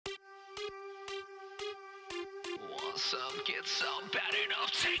Want some, get some, bad enough,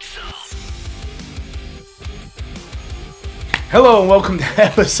 take some. Hello and welcome to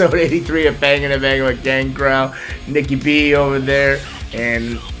episode 83 of Bangin' and Bangin' with Gangrel, Nikki B over there,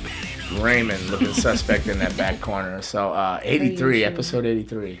 and Raymond looking suspect in that back corner. So 83, episode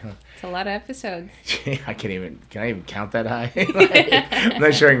 83. Huh? It's a lot of episodes. Can I even count that high? I'm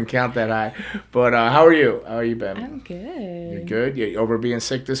not sure I can count that high. But how are you? How are you, Ben? I'm good. You're good? You're over being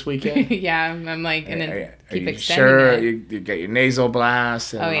sick this weekend? Yeah, I'm like, and then keep you extending sure? it. You got your nasal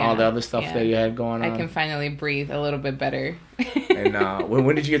blast and all the other stuff that you had going on? I can finally breathe a little bit better. And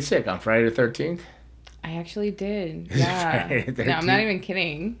when did you get sick? On Friday the 13th? I actually did. Yeah. No, I'm not even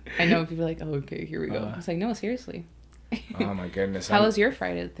kidding. I know people are like, oh, okay, here we go. I was like, no, seriously. Oh my goodness. How was your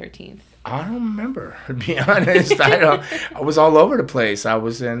Friday the 13th? I don't remember, to be honest. I was all over the place. I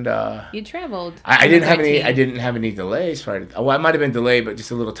was in You traveled. I didn't have any delays Friday. Well, I might have been delayed, but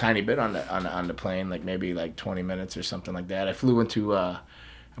just a little tiny bit on the plane, like maybe like 20 minutes or something like that. I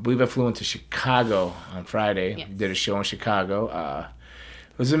believe I flew into Chicago on Friday. Yes. Did a show in Chicago.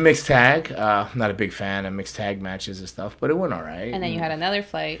 It was a mixed tag. I'm not a big fan of mixed tag matches and stuff, but it went all right. And then you had another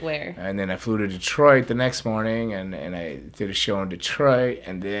flight where? And then I flew to Detroit the next morning, and I did a show in Detroit,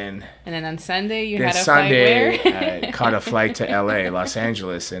 and then on Sunday you then had a Sunday, flight where? I caught a flight to L.A., Los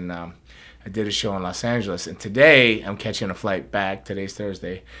Angeles, and I did a show in Los Angeles. And today I'm catching a flight back. Today's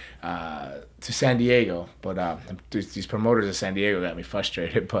Thursday. To San Diego, but these promoters in San Diego got me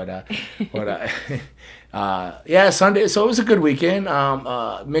frustrated. But yeah, Sunday. So it was a good weekend.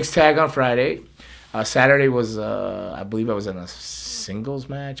 Mixed tag on Friday. Saturday was I believe I was in a singles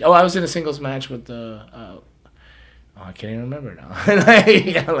match. Oh, I was in a singles match with I can't even remember now.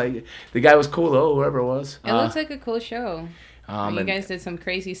 like the guy was cool though, whoever it was. It looks like a cool show. You guys did some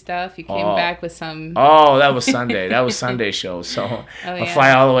crazy stuff. You came back with some... Oh, that was Sunday. That was Sunday show. So I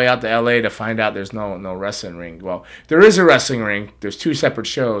fly all the way out to L.A. to find out there's no wrestling ring. Well, there is a wrestling ring. There's two separate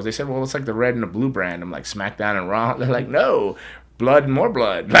shows. They said, well, it's like the red and the blue brand. I'm like, SmackDown and Raw. They're like, no, blood and more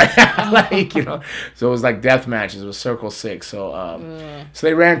blood. So it was like death matches. It was Circle 6. So so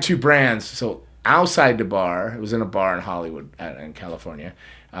they ran two brands. So outside the bar, it was in a bar in Hollywood, in California,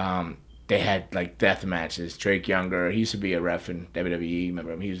 they had like death matches. Drake Younger, he used to be a ref in WWE.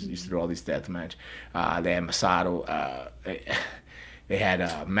 Remember him? He used to do all these death matches. They had Masato. They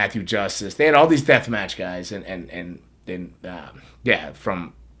had Matthew Justice. They had all these death match guys, and then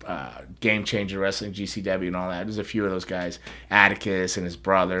from Game Changer Wrestling, GCW, and all that. There's a few of those guys, Atticus and his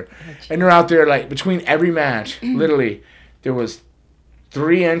brother, and they're out there like between every match. Literally, there was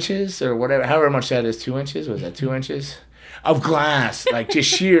 3 inches or whatever, however much that is. 2 inches? Was that 2 inches? Of glass, like just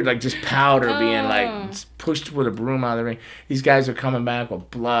sheared, like just powder being like pushed with a broom out of the ring. These guys are coming back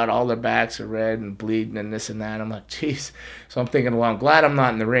with blood. All their backs are red and bleeding and this and that. I'm like, jeez. So I'm thinking, well, I'm glad I'm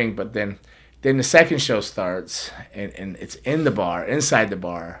not in the ring. But then the second show starts, and it's in the bar, inside the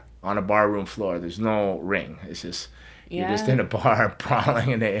bar, on a bar room floor. There's no ring. It's just, you're just in a bar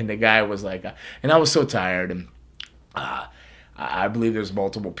brawling. And the guy was like, and I was so tired. And I believe there's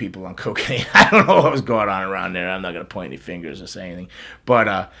multiple people on cocaine. I don't know what was going on around there. I'm not going to point any fingers or say anything. But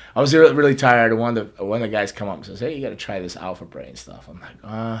I was really, really tired. And one of the guys come up and says, hey, you got to try this Alpha Brain stuff. I'm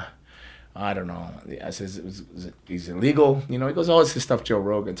like, I don't know. I says, is it illegal? You know, he goes, oh, it's the stuff Joe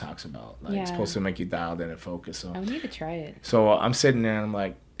Rogan talks about. Like, it's supposed to make you dialed in and focus. So I need to try it. So I'm sitting there and I'm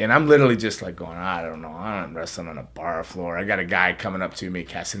like, and I'm literally just like going, I don't know. I'm wrestling on a bar floor. I got a guy coming up to me,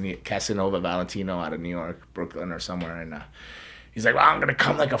 Casanova Valentino out of New York, Brooklyn or somewhere. And he's like, well, I'm going to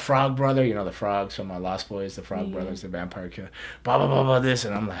come like a frog brother. You know, the frogs from Lost Boys, the frog brothers, the vampire killer. Blah, blah, blah, blah, this.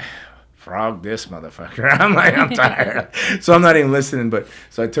 And I'm like, frog this motherfucker. I'm like, I'm tired. So I'm not even listening. But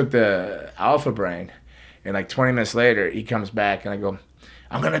so I took the Alpha Brain. And like 20 minutes later, he comes back and I go,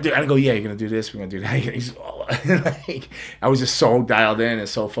 I'm going to do, I go, yeah, you're going to do this. We're going to do that. He's like, I was just so dialed in and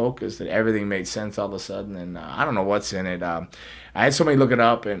so focused that everything made sense all of a sudden. And I don't know what's in it. I had somebody look it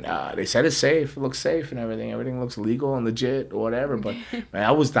up, and they said it's safe. It looks safe and everything. Everything looks legal and legit or whatever. But man,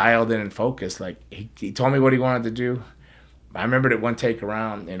 I was dialed in and focused. Like he told me what he wanted to do. I remember that one take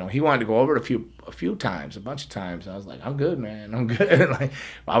around, you know, he wanted to go over it a few times, a bunch of times. I was like, I'm good, man. I'm good. Like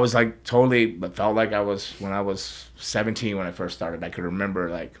I was like totally, but felt like I was when I was 17 when I first started. I could remember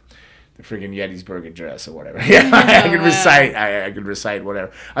like the freaking Gettysburg Address or whatever. Yeah, I could recite. I could recite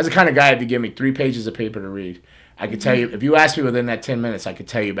whatever. I was the kind of guy, if you give me 3 pages of paper to read, I could tell you, if you asked me within that 10 minutes, I could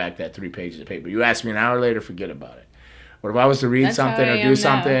tell you back that 3 pages of paper. You asked me an hour later, forget about it. But if I was to read something or do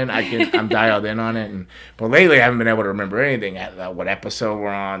something, I'm dialed in on it. But lately, I haven't been able to remember anything. What episode we're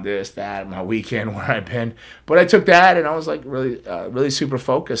on, this, that, my weekend, where I've been. But I took that, and I was like really super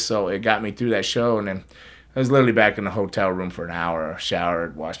focused. So it got me through that show. And then I was literally back in the hotel room for an hour,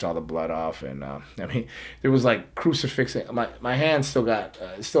 showered, washed all the blood off, and I mean, there was like crucifixing. My hand still got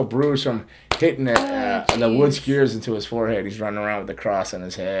still bruised from hitting the wood skewers into his forehead. He's running around with the cross on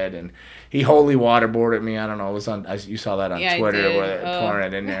his head, and he holy waterboarded me. I don't know. It was on. You saw that on Twitter where they're pouring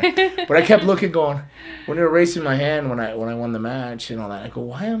it in there. But I kept looking, going when they were erasing my hand when I won the match and all that. I go,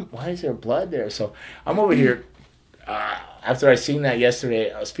 why is there blood there? So I'm over here. After I seen that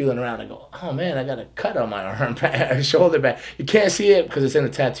yesterday, I was feeling around. I go, oh man, I got a cut on my arm, shoulder back. You can't see it because it's in a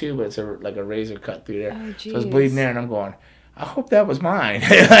tattoo, but it's like a razor cut through there. Oh, so it's bleeding there, and I'm going, I hope that was mine.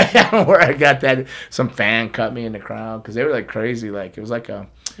 I don't know where I got that. Some fan cut me in the crowd because they were like crazy. Like it was like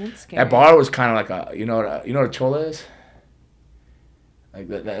that bar was kind of like you know what Chola is? Like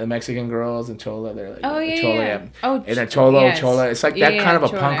the Mexican girls in Chola, they're like Chola, Oh, and then Chola. It's like that kind of a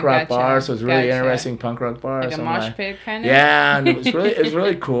Chola, punk rock bar. So it's really interesting punk rock bar. Like a mosh pit kind of. Yeah, and it was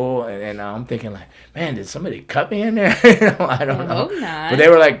really cool. And I'm thinking like, man, did somebody cut me in there? I don't know. Hope not. But they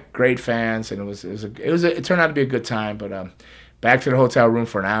were like great fans, and it turned out to be a good time. But back to the hotel room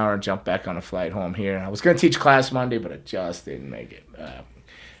for an hour and jumped back on a flight home here. I was gonna teach class Monday, but I just didn't make it.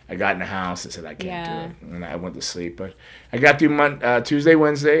 I got in the house and said I can't do it, and I went to sleep. But I got through Tuesday,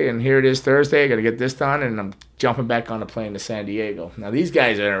 Wednesday, and here it is Thursday. I got to get this done, and I'm jumping back on the plane to San Diego. Now these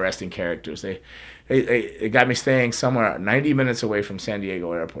guys are interesting characters. They got me staying somewhere 90 minutes away from San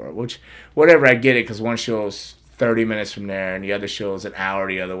Diego Airport, which whatever, I get it because one show's 30 minutes from there, and the other show's an hour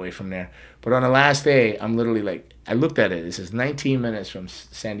the other way from there. But on the last day, I'm literally like, I looked at it. It says 19 minutes from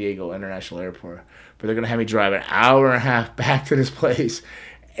San Diego International Airport, but they're gonna have me drive an hour and a half back to this place.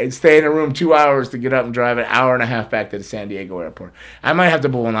 And stay in a room 2 hours to get up and drive an hour and a half back to the San Diego airport. I might have to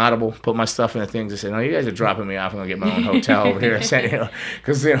pull an audible, put my stuff in the things and say, no, you guys are dropping me off. I'm going to get my own hotel over here in San Diego.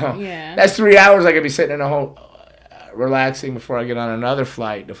 Because, that's 3 hours I could be sitting in a home relaxing before I get on another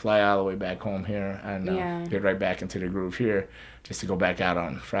flight to fly all the way back home here and get right back into the groove here just to go back out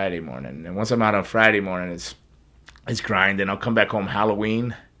on Friday morning. And once I'm out on Friday morning, it's grinding. I'll come back home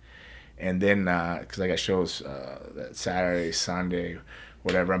Halloween. And then, because I got shows Saturday, Sunday,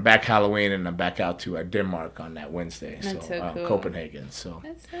 whatever. I'm back Halloween, and I'm back out to Denmark on that Wednesday. That's so cool. Copenhagen. So,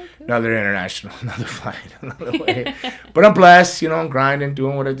 that's so cool. Another international, another flight, another way. But I'm blessed, I'm grinding,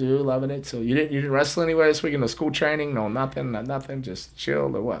 doing what I do, loving it. So you didn't wrestle anywhere this week? No school training? No nothing, just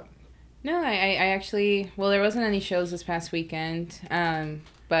chill or what? No, I actually, well, there wasn't any shows this past weekend,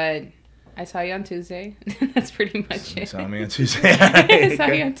 but I saw you on Tuesday. That's pretty much it. You saw me on Tuesday. I saw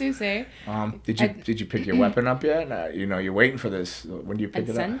you on Tuesday. Did you pick your weapon up yet? You're waiting for this. When do you pick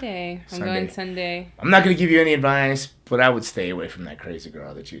it up? Sunday. I'm going Sunday. I'm not going to give you any advice, but I would stay away from that crazy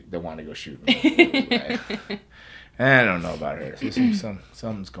girl that want to go shoot me. I don't know about her.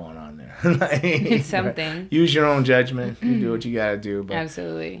 Something's going on there. It's something. Use your own judgment. You do what you got to do. But,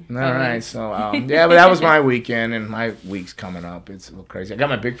 absolutely. All right. So, but that was my weekend, and my week's coming up. It's a little crazy. I got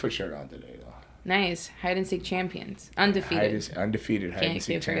my Bigfoot shirt on today, though. Nice. Hide and seek champions. Undefeated. Undefeated hide and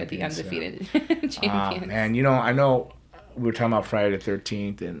seek champions. Can't forget the undefeated champions. And, I know we were talking about Friday the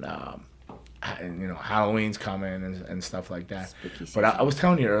 13th, and Halloween's coming and stuff like that. But I was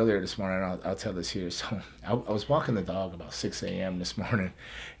telling you earlier this morning, I'll tell this here. So I was walking the dog about 6 a.m. this morning,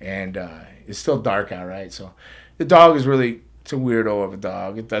 and it's still dark out, right? So the dog is really, it's a weirdo of a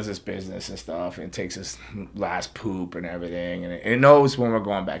dog. It does its business and stuff, and takes its last poop and everything, and it knows when we're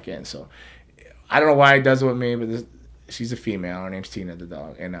going back in. So I don't know why it does it with me, but she's a female. Her name's Tina, the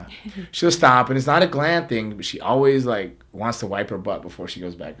dog, and she'll stop, and it's not a gland thing, but she always wants to wipe her butt before she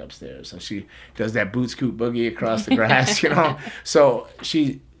goes back upstairs. So she does that boot scoot boogie across the grass, So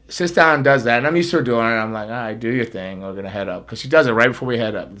she sits down and does that, and I'm used to her doing it. I'm like, all right, do your thing. We're gonna head up, because she does it right before we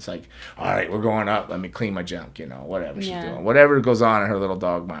head up. It's like, all right, we're going up. Let me clean my junk, whatever she's doing, whatever goes on in her little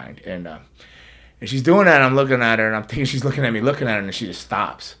dog mind, and she's doing that. And I'm looking at her, and I'm thinking she's looking at me, and then she just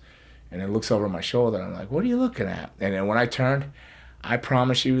stops. And then looks over my shoulder. I'm like, what are you looking at? And then when I turned, I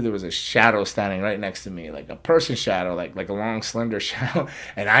promise you there was a shadow standing right next to me, like a person shadow, like a long, slender shadow.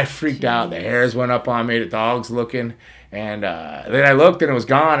 And I freaked out. The hairs went up on me. The dog's looking. And then I looked, and it was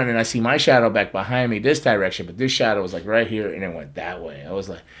gone. And then I see my shadow back behind me this direction. But this shadow was right here, and it went that way. I was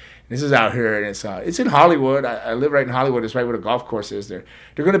like, this is out here, and it's in Hollywood. I live right in Hollywood. It's right where the golf course is. They're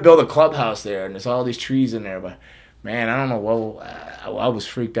going to build a clubhouse there, and there's all these trees in there. But man, I don't know what. I was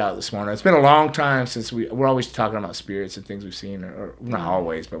freaked out this morning. It's been a long time since we're always talking about spirits and things we've seen, or not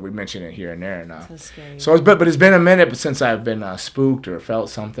always, but we mention it here and there. And so scary. So it's been a minute since I've been spooked or felt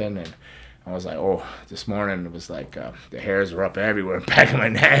something, and I was like, oh, this morning it was like the hairs were up everywhere, back of my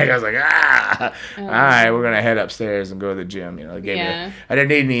neck. I was like, All right, we're gonna head upstairs and go to the gym. You know, I didn't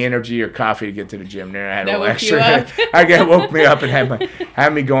need any energy or coffee to get to the gym there. I had a little extra. Woke me up and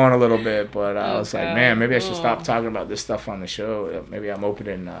had me going a little bit. But I was like, man, maybe I should stop talking about this stuff on the show. Maybe I'm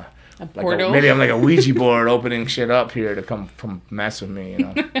opening a portal. Maybe I'm like a Ouija board opening shit up here to come mess with me. You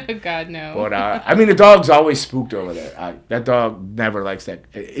know. God no. But I mean, the dog's always spooked over there. That dog never likes that.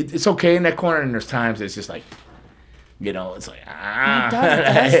 It's okay in that corner, and there's times it's just like. You know, it's like, My dog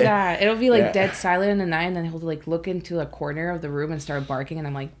does that. It'll be like dead silent in the night, and then he'll like look into a corner of the room and start barking, and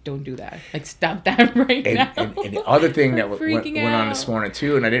I'm like, don't do that. Like, stop that now. And the other thing that went on this morning,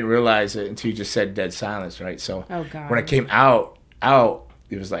 too, and I didn't realize it until you just said dead silence, right? So when I came out,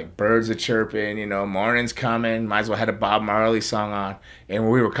 it was like birds are chirping, you know, morning's coming, might as well had a Bob Marley song on. And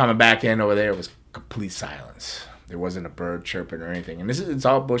when we were coming back in over there, it was complete silence. There wasn't a bird chirping or anything. And it's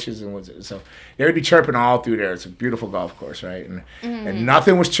all bushes and woods. So they would be chirping all through there. It's a beautiful golf course, right? And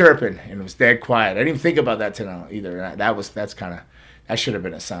nothing was chirping, and it was dead quiet. I didn't even think about that tonight either. That should have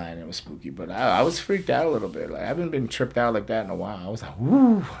been a sign. It was spooky. But I was freaked out a little bit. Like, I haven't been tripped out like that in a while. I was like,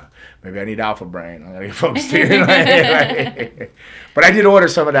 woo, maybe I need Alpha Brain. I got to get focused here. But I did order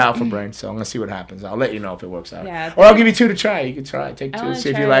some of the Alpha Brain, so I'm going to see what happens. I'll let you know if it works out. Yeah, or I'll give you 2 to try. You can try. Take 2. See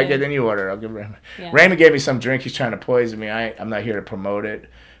if you like it, then you order. I'll give Raymond. Yeah. Raymond gave me some drink. He's trying to poison me. I'm not here to promote it.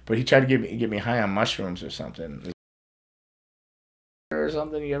 But he tried to get me high on mushrooms or something. Or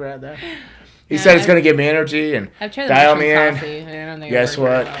something. You ever had that? He said it's going to give me energy and dial me in. Guess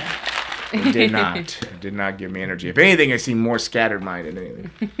what? It did not. It did not give me energy. If anything, I seem more scattered-minded than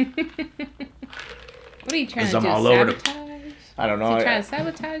anything. What are you trying to do? I'm all over the... I don't know. Is he trying to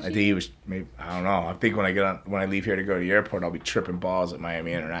sabotage you? I think he was. Maybe, I don't know. I think when I leave here to go to the airport, I'll be tripping balls at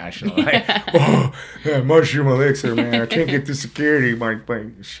Miami International. Like, mushroom elixir, man. I can't get through security.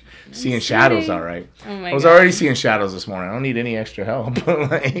 Seeing shadows, all right. Oh my God. I was already seeing shadows this morning. I don't need any extra help.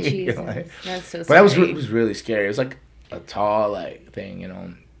 Jesus, that's so scary. But it was really scary. It was like a tall thing, you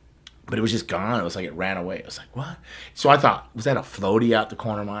know. But it was just gone. It was like it ran away. I was like, what? So I thought, was that a floaty out the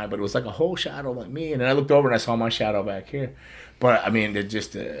corner of my eye? But it was like a whole shadow like me. And then I looked over and I saw my shadow back here. But, I mean,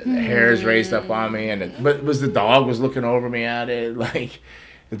 the hairs raised up on me. But it was the dog was looking over me at it. Like,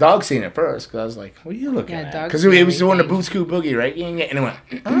 the dog seen it first. Because I was like, what are you looking at? Because it was doing the boot scoot boogie, right? And it went,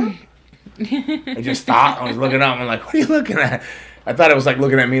 huh? I just stopped. I was looking up. I'm like, what are you looking at? I thought it was like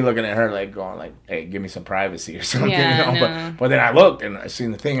looking at me, looking at her, like going like, hey, give me some privacy or something. Yeah, you know? No. But then I looked and I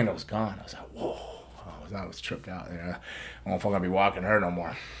seen the thing and it was gone. I was like, whoa. I was tripped out there. I don't know if I'm going to be walking her no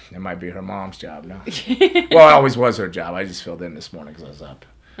more. It might be her mom's job now. Well, it always was her job. I just filled in this morning because I was up.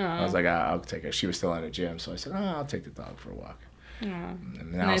 I was like, I'll take her. She was still in the gym. So I said, I'll take the dog for a walk.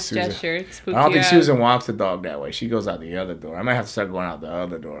 And now nice gesture. I don't think Susan walks the dog that way. She goes out the other door. I might have to start going out the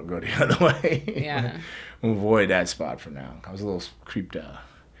other door and go the other way. Yeah. Avoid that spot for now. I was a little creeped out.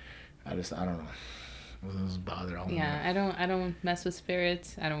 I don't know. I was bothered all night. I don't mess with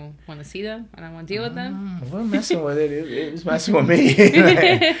spirits. I don't want to see them. I don't want to deal with them. We're messing with it. It was messing with me.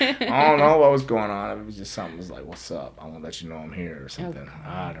 I don't know what was going on. It was just something was like, what's up? I want to let you know I'm here or something.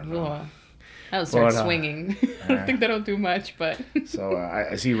 I don't know. I'll start swinging. I don't think that'll do much, but... So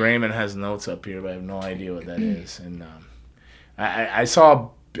I see Raymond has notes up here, but I have no idea what that is. And I saw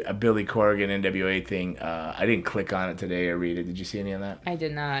a Billy Corgan NWA thing. I didn't click on it today or read it. Did you see any of that? I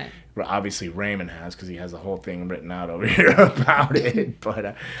did not. Obviously, Raymond has because he has the whole thing written out over here about it.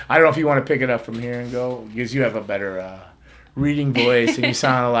 But I don't know if you want to pick it up from here and go because you have a better reading voice and you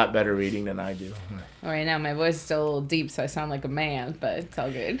sound a lot better reading than I do. Well, right now my voice is still a little deep, so I sound like a man, but it's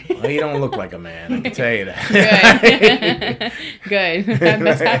all good. Well, you don't look like a man, I can tell you that. Good.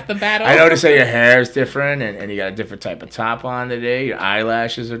 That's half the battle. I noticed that your hair is different, and you got a different type of top on today. Your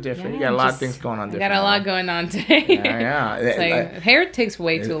eyelashes are different. You got a lot of things going on different. I got a lot going on today. Yeah. It's like, hair takes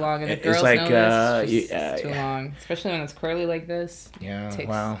way too long, and the girls know this. It's too long, especially when it's curly like this. Yeah,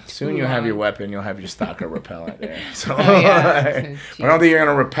 well, soon you'll have your weapon. You'll have your stalker repellent there. So, but I don't think you're going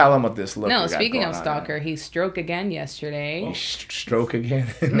to repel him with this look. No, speaking of stalker, he stroked again yesterday. Oh, stroke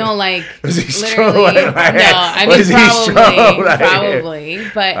again? No, like was he literally. No, I mean probably.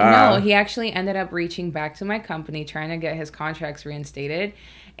 But no, he actually ended up reaching back to my company trying to get his contracts reinstated,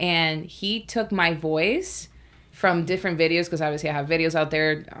 and he took my voice from different videos because obviously I have videos out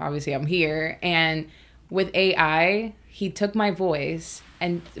there. Obviously I'm here, and with AI, he took my voice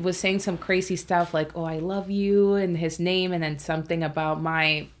and was saying some crazy stuff like, "Oh, I love you," and his name, and then something about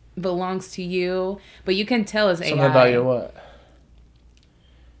my belongs to you, but you can tell it's AI. Something about your what?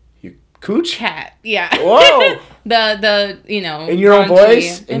 Your cooch? Cat. Yeah. Whoa. the you know. In your own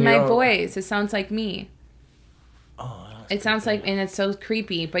voice? In my voice, it sounds like me. Oh, It sounds like, and it's so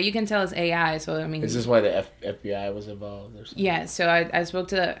creepy, but you can tell it's AI. So I mean, is this why the FBI was involved or something? Yeah. So I spoke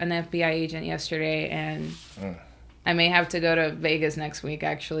to an FBI agent yesterday, and I may have to go to Vegas next week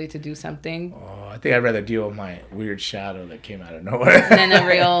actually to do something. Oh, I think I'd rather deal with my weird shadow that came out of nowhere than a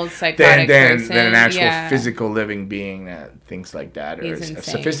real psychotic person. Than an actual physical living being that thinks like that, or is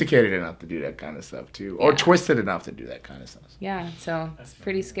sophisticated enough to do that kind of stuff too, or twisted enough to do that kind of stuff. Yeah, so it's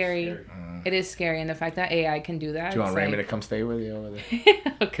pretty scary. It is scary, and the fact that AI can do that. Do you want Raymond to come stay with you over there?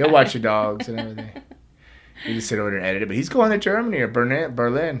 Okay. He'll watch your dogs and everything. You just sit over there and edit it. But he's going to Germany or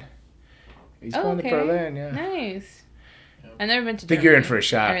Berlin. He's going to Berlin, yeah. Nice. I've never been to Germany. I think you're in for a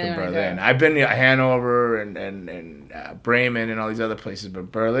shock in Berlin. I've been to Hanover and Bremen and all these other places,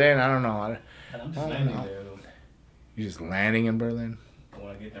 but Berlin, I don't know. I'm just landing there. You're just landing in Berlin? When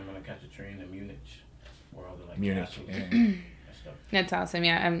I get there, I'm going to catch a train to Munich. Where all the, like, Munich, and stuff. That's awesome.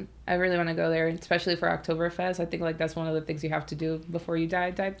 Yeah, I really want to go there, especially for Oktoberfest. I think like that's one of the things you have to do before you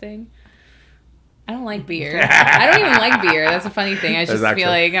die type thing. I don't like beer. I don't even like beer. That's a funny thing. I just feel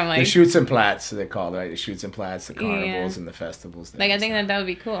like I'm like the Schützenplatz, they call it, right? The Schützenplatz, the carnivals and the festivals. Like I think that would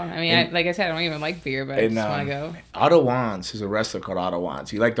be cool. I mean, like I said, I don't even like beer, but I just want to go. Otto Wanz is a wrestler called Otto Wanz.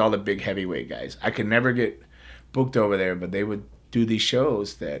 He liked all the big heavyweight guys. I could never get booked over there, but they would do these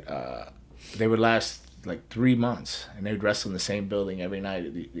shows that they would last like 3 months, and they would wrestle in the same building every night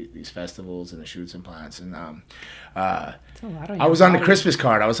at these festivals and the Schützenplatz. And I was on the Christmas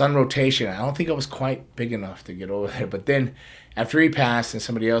card. I was on rotation. I don't think I was quite big enough to get over there. But then after he passed and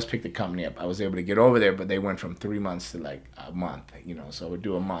somebody else picked the company up, I was able to get over there. But they went from 3 months to like a month, you know. So I would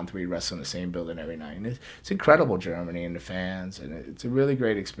do a month. We'd wrestle in the same building every night. And it's incredible, Germany, and the fans. And it's a really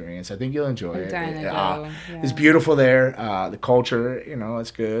great experience. I think you'll enjoy it. It's beautiful there. The culture, you know,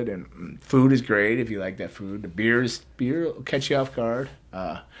 it's good. And food is great if you like that food. The beer will catch you off guard.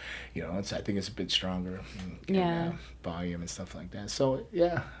 You know, I think it's a bit stronger in volume and stuff like that. So,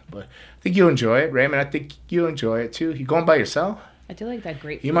 yeah, but I think you'll enjoy it. Raymond, I think you'll enjoy it, too. You going by yourself? I do like that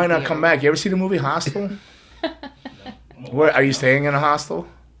great food. You might not come back. You ever see the movie Hostel? Where are you staying in a hostel?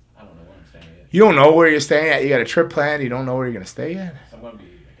 I don't know where I'm staying at. You don't know where you're staying at? You got a trip planned? You don't know where you're going to stay yet? So I'm going to be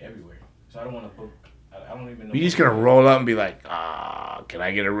like, everywhere. So I don't want to book. I don't even know. You're just going to roll up and be like, can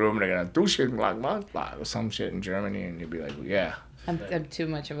I get a room? And they're going to do shit or some shit in Germany. And you'll be like, well, yeah. I'm too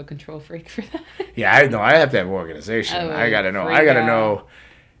much of a control freak for that. Yeah, I know. I have to have organization. I gotta know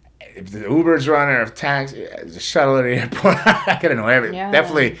if the Uber's running or if taxi, the shuttle at the airport. I gotta know everything. Yeah.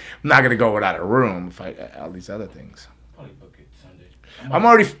 Definitely, I'm not gonna go without a room if all these other things. Probably book it Sunday. I'm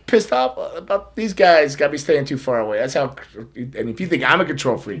already pissed off about these guys. Got me staying too far away. That's how. And if you think I'm a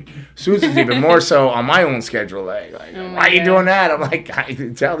control freak, Susan's even more so on my own schedule. Like why are you doing that? I'm like, I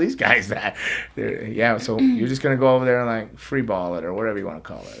tell these guys that. Yeah, so you're just gonna go over there and like free ball it or whatever you want to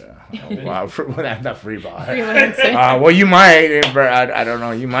call it. Not free ball. Well, you might. I don't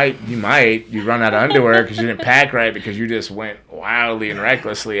know. You might. You run out of underwear because you didn't pack right because you just went wildly and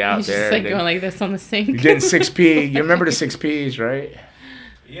recklessly out there. Just like going like this on the sink. You're getting 6P. You remember the 6Ps, right?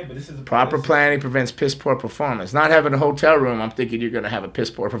 Yeah, but this is proper planning prevents piss poor performance. Not having a hotel room, I'm thinking you're gonna have a piss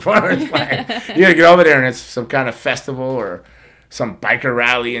poor performance. You're gonna get over there and it's some kind of festival or some biker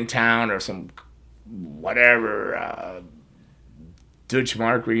rally in town or some whatever Dutch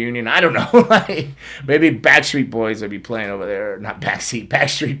Mark reunion. I don't know. Like maybe Backstreet Boys will be playing over there. Not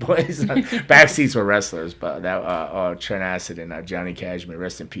Backstreet Boys. Backseats were wrestlers, but that Trent Acid and Johnny Cashmere.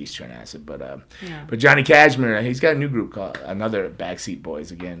 Rest in peace, Trent Acid. But Johnny Cashmere, he's got a new group called another Backseat Boys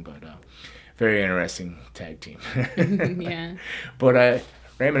again. But very interesting tag team. Yeah. But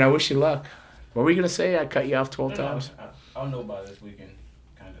Raymond, I wish you luck. What were you gonna say? I cut you off 12 times. I'll know by this weekend,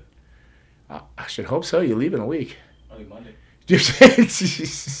 kind of. I should hope so. You leave in a week. Only Monday.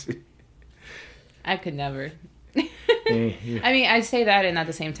 I could never. I mean, I say that, and at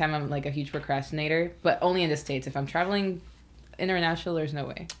the same time, I'm like a huge procrastinator, but only in the States. If I'm traveling international, there's no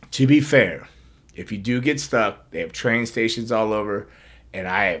way. To be fair, if you do get stuck, they have train stations all over, and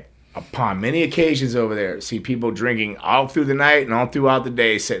I have, upon many occasions over there, see people drinking all through the night and all throughout the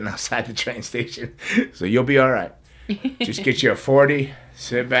day sitting outside the train station. So you'll be all right. Just get you a 40,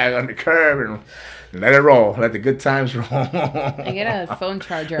 sit back on the curb, and let it roll. Let the good times roll. I get a phone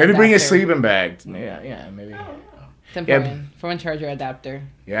charger. Maybe bring a sleeping bag. Yeah, maybe. It's important. Phone charger adapter.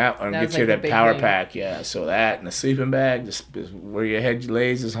 Yeah, I'll get you that power pack. Yeah, so that and a sleeping bag, just where your head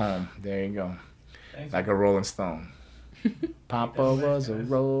lays is home. There you go. Thanks. Like a Rolling Stone. Papa was a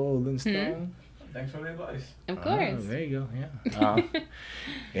Rolling Stone. Thanks for the advice. Of course. There you go. Yeah.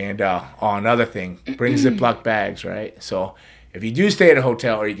 And another thing, bring Ziploc bags, right? So If you do stay at a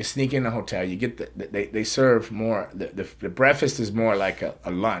hotel, or you can sneak in a hotel, you get they serve more. The breakfast is more like a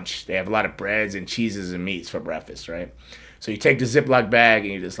lunch. They have a lot of breads and cheeses and meats for breakfast, right? So you take the Ziploc bag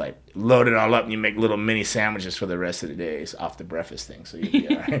and you just like load it all up, and you make little mini sandwiches for the rest of the days off the breakfast thing. So you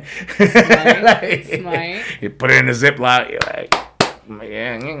all right. Smart. You put it in the Ziploc. You're like,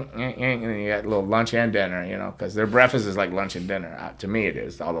 yeah, and then you got a little lunch and dinner, you know, because their breakfast is like lunch and dinner. To me, it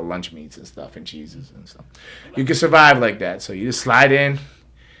is all the lunch meats and stuff and cheeses and stuff. You can survive like that. So you just slide in,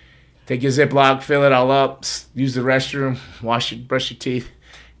 take your Ziploc, fill it all up, use the restroom, brush your teeth.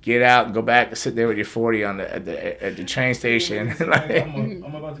 Get out and go back and sit there with your 40 on at the train station. I'm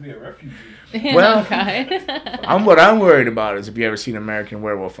about to be a refugee. Well, what I'm worried about is if you ever seen American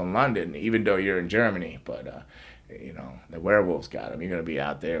Werewolf in London, even though you're in Germany, but you know the werewolves got them. You're gonna be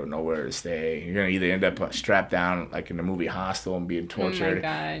out there with nowhere to stay. You're gonna either end up strapped down like in the movie Hostel and being tortured,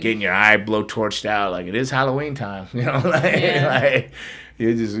 getting your eye blowtorched out. Like it is Halloween time, you know. Like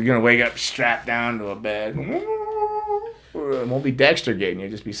you're gonna wake up strapped down to a bed. It won't be Dexter getting you.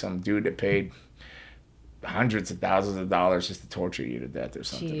 It'll just be some dude that paid hundreds of thousands of dollars just to torture you to death or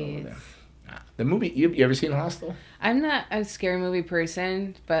something over there. The movie, you ever seen Hostel? I'm not a scary movie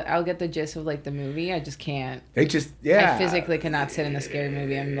person, but I'll get the gist of like the movie. I just can't. I physically cannot sit in a scary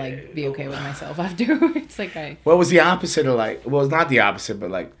movie and like be okay with myself afterwards. Well, it was the opposite of like. Well, it's not the opposite,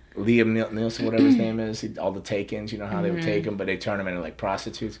 but like Liam Nielsen, whatever his name is, all the take-ins. You know how they would take them, but they turn them into like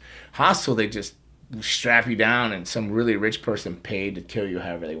prostitutes. Hostel, they just strap you down, and some really rich person paid to kill you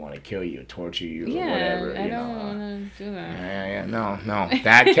however they want to kill you, torture you, or whatever. I don't want to do that. No.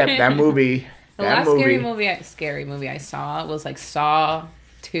 That movie. The last scary movie I saw was like Saw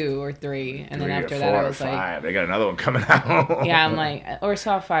 2 or 3, and then after that I was 5. like, they got another one coming out. Yeah, I'm like, or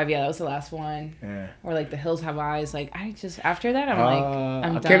Saw 5. Yeah, that was the last one. Yeah. Or like The Hills Have Eyes. Like after that I'm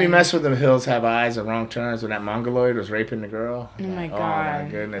I'm done. Can't be messed with The Hills Have Eyes or Wrong Turns when that mongoloid was raping the girl. Oh my god. Oh my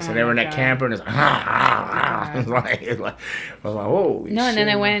goodness. And they were in that camper and it's like holy No, and shit. then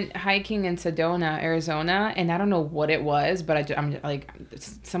I went hiking in Sedona, Arizona, and I don't know what it was, but I'm like,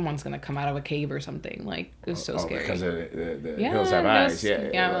 someone's gonna come out of a cave or something. Like it was so scary. Because of the Hills Have Eyes.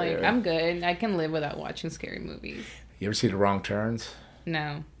 Yeah, I'm good. I can live without watching scary movies. You ever see The Wrong Turns?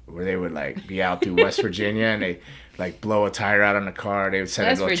 No. Where they would like be out through West Virginia and they like blow a tire out on the car. They would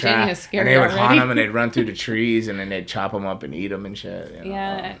set a little trap and they would haunt them and they'd run through the trees and then they'd chop them up and eat them and shit. You know?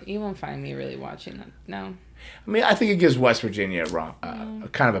 Yeah, you won't find me really watching that. No. I mean, I think it gives West Virginia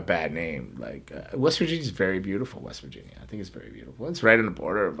kind of a bad name. Like West Virginia is very beautiful. West Virginia, I think it's very beautiful. It's right on the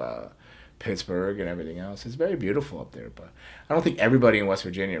border of Pittsburgh and everything else. It's very beautiful up there, but I don't think everybody in West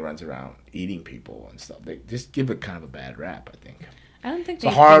Virginia runs around eating people and stuff. They just give it kind of a bad rap, I think. I don't think it's a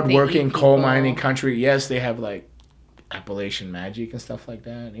hard-working coal mining country. Yes, they have like Appalachian magic and stuff like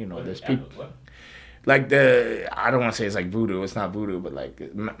that. You know, there's people like I don't want to say it's like voodoo. It's not voodoo, but like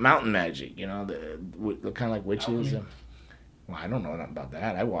mountain magic. You know, the kind of like witches. Well, I don't know nothing about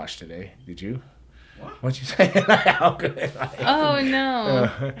that. I watched today. Did you? What'd you say? Oh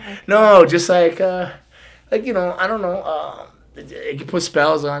no. No, just like you know, I don't know. They can put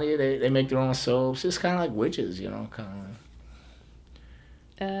spells on you. They make their own soaps. Just kind of like witches, you know, kind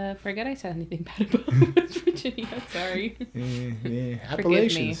of. Forget I said anything bad about West Virginia. Sorry. Yeah.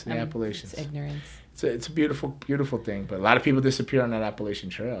 Appalachians. Forgive me. Appalachians. It's ignorance. It's a beautiful, beautiful thing. But a lot of people disappear on that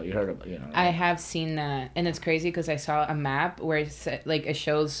Appalachian Trail. You heard of, you know. I have seen that, and it's crazy because I saw a map where it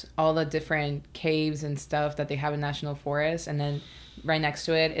shows all the different caves and stuff that they have in National Forest, and then right next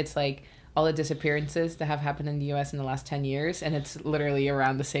to it, it's like all the disappearances that have happened in the U.S. in the last 10 years, and it's literally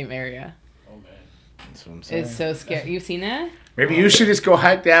around the same area. Oh man, that's what I'm saying. It's so scary. You've seen that? Maybe you should just go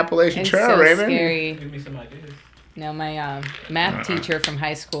hike the Appalachian Trail, Raymond. It's scary. give me some ideas. No, my math techer from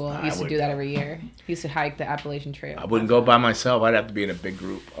high school used to do that every year. He used to hike the Appalachian Trail. I wouldn't go by myself. I'd have to be in a big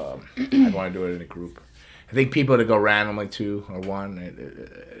group. I'd want to do it in a group. I think people that go randomly 2 or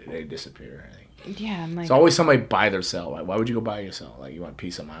 1, they disappear. I think. Yeah, I'm like. It's always somebody by themselves. Like, why would you go by yourself? Like, you want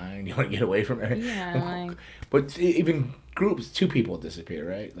peace of mind. You want to get away from it. Yeah, like. But even groups, 2 people disappear,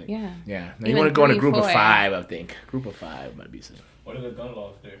 right? Like, yeah. Yeah. Now you want to go in a group of 5, I think. Group of 5 might be something. What are the gun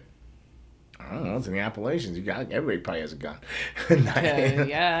laws there? I don't know. It's in the Appalachians. Everybody probably has a gun.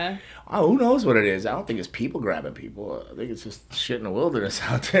 Yeah. Oh, who knows what it is? I don't think it's people grabbing people. I think it's just shit in the wilderness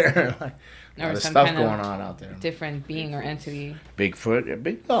out there. Like, there's stuff going on out there. Different being or entity. Bigfoot. Yeah,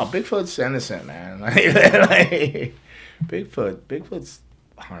 Bigfoot's innocent, man. Bigfoot's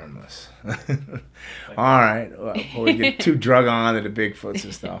harmless. All right. Well, before we get too drug on to the Bigfoots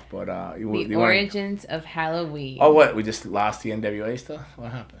and stuff, but the origins of Halloween. Oh, what? We just lost the NWA stuff?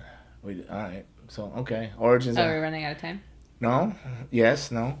 What happened? All right. So, okay. Origins. Oh, we're running out of time? No.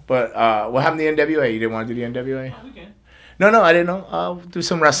 Yes. No. But what happened to the NWA? You didn't want to do the NWA? Oh, we can. No, I didn't know. I'll do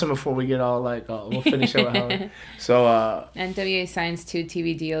some wrestling before we get all like, we'll finish up. So, NWA signs 2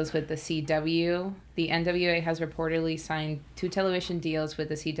 TV deals with the CW. The NWA has reportedly signed 2 television deals with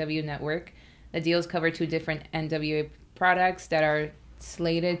the CW network. The deals cover 2 different NWA products that are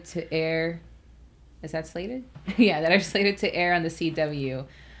slated to air. Is that slated? Yeah, that are slated to air on the CW.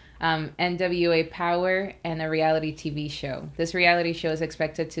 NWA Power and a reality TV show. This reality show is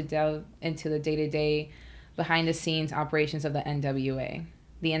expected to delve into the day-to-day, behind-the-scenes operations of the NWA.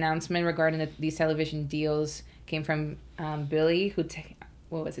 The announcement regarding these television deals came from Billy, who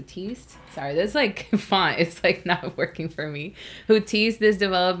what was it, teased? Sorry, this like font is like not working for me. Who teased this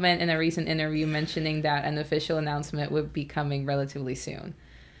development in a recent interview, mentioning that an official announcement would be coming relatively soon.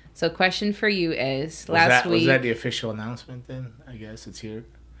 So, question for you is: last week was that the official announcement? Then I guess it's here.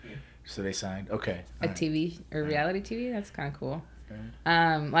 So they signed. Okay. TV or reality TV? That's kind of cool.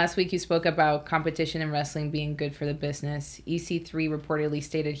 Last week you spoke about competition in wrestling being good for the business. EC3 reportedly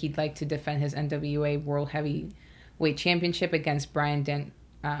stated he'd like to defend his NWA World Heavyweight Championship against Bryan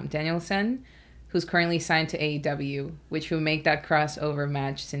Danielson, who's currently signed to AEW, which would make that crossover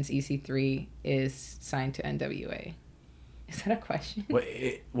match since EC3 is signed to NWA. Is that a question?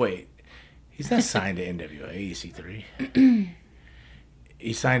 Wait. He's not signed to NWA, EC3.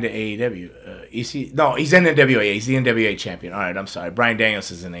 He signed to AEW. No, he's in NWA. He's the NWA champion. All right, I'm sorry. Bryan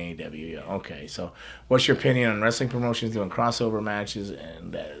Danielson is in AEW. Yeah, okay, so what's your opinion on wrestling promotions doing crossover matches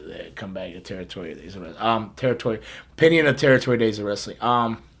and that come back to Territory Days of Wrestling? Opinion of Territory Days of Wrestling.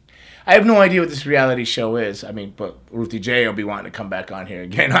 I have no idea what this reality show is. I mean, but Ruthie J will be wanting to come back on here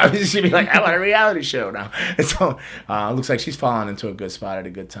again. Obviously, she'll be like, I want a reality show now. And so it looks like she's falling into a good spot at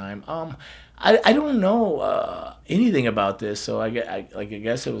a good time. I don't know anything about this, so I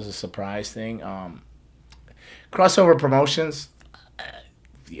guess it was a surprise thing. Crossover promotions,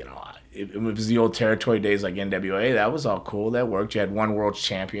 it was the old territory days like NWA. That was all cool. That worked. You had one world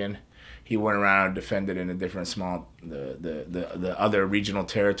champion. He went around and defended in a different the other regional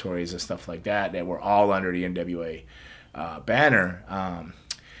territories and stuff like that were all under the NWA banner.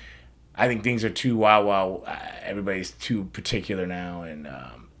 I think things are too wild. Everybody's too particular now, and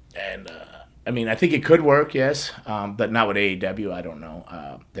I mean, I think it could work, yes, but not with AEW. I don't know.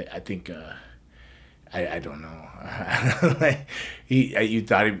 I think I don't know. You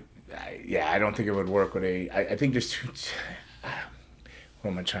thought I don't think it would work with I think there's too. What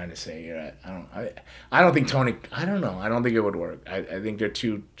am I trying to say here? I don't think Tony. I don't know. I don't think it would work. I think they're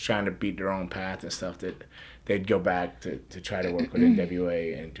too trying to beat their own path and stuff that they'd go back to try to work with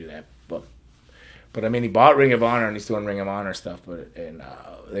NWA and do that. But I mean, he bought Ring of Honor and he's doing Ring of Honor stuff. And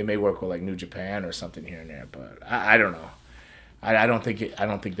they may work with like New Japan or something here and there. But I don't know. I don't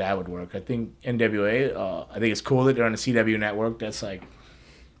think that would work. I think NWA. I think it's cool that they're on the CW network. That's like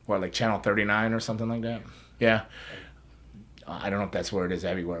like Channel 39 or something like that. Yeah. I don't know if that's where it is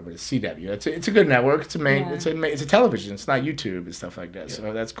everywhere, but it's CW. It's a good network. It's a television. It's not YouTube and stuff like that. Yeah.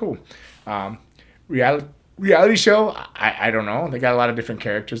 So that's cool. Reality show. I don't know. They got a lot of different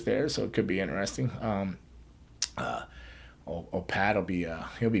characters there, so it could be interesting. Pat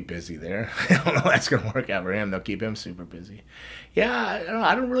he'll be busy there. I don't know if that's gonna work out for him. They'll keep him super busy. Yeah,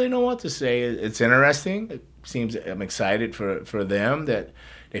 I don't really know what to say. It's interesting. It seems I'm excited for them that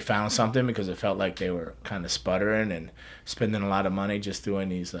they found something because it felt like they were kind of sputtering and spending a lot of money just doing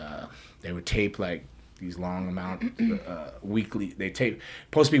these. They would tape like these long amount weekly. They tape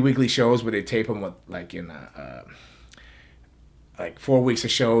supposed to be weekly shows, but they tape them with like in like 4 weeks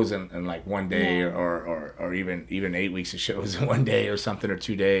of shows in like one day, or even 8 weeks of shows in one day or something, or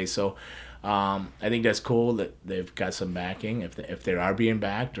 2 days. So I think that's cool that they've got some backing if they are being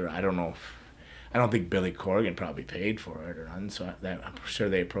backed, or I don't know. I don't think Billy Corgan probably paid for it or nothing, so I'm sure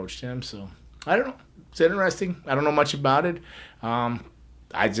they approached him. So I don't know. It's interesting. I don't know much about it.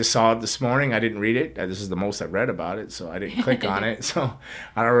 I just saw it this morning. I didn't read it. This is the most I've read about it, so I didn't click on it. So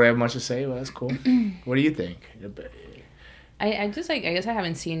I don't really have much to say. Well, that's cool. What do you think? I just I guess I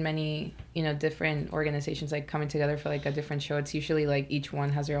haven't seen many different organizations like coming together for like a different show. It's usually like each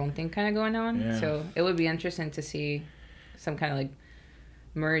one has their own thing kind of going on. Yeah. So it would be interesting to see some kind of like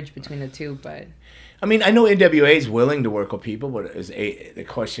merge between the two. But I mean, I know NWA is willing to work with people, but the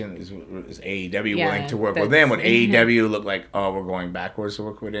question is AEW willing to work with them? Would AEW look like, oh, we're going backwards to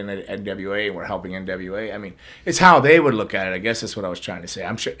work with NWA and we're helping NWA? I mean, it's how they would look at it. I guess that's what I was trying to say.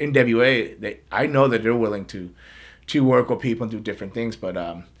 I'm sure NWA, I know that they're willing to work with people and do different things, but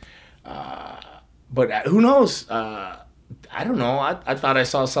who knows? I don't know. I thought I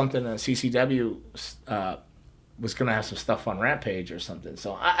saw something on CCW was going to have some stuff on Rampage or something.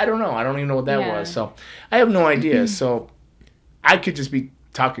 So I don't know. I don't even know what that was. So I have no idea. So I could just be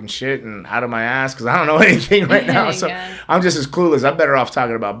talking shit and out of my ass because I don't know anything right now. So I'm just as clueless. I'm better off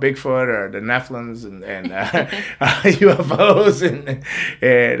talking about Bigfoot or the Nephilims and UFOs and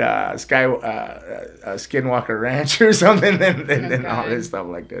Skinwalker Ranch or something than all this stuff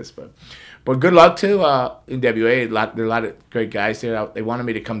like this. But good luck to NWA. There are a lot of great guys there. They wanted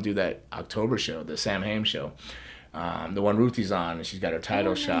me to come do that October show, the Sam Hamm show, the one Ruthie's on, and she's got her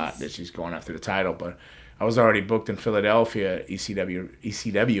title shot that she's going after the title. But I was already booked in Philadelphia,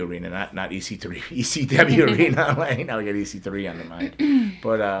 ECW Arena, not EC3, ECW Arena. Like, now we got EC3 on the mind.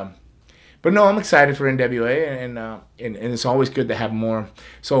 But no, I'm excited for NWA, and it's always good to have more.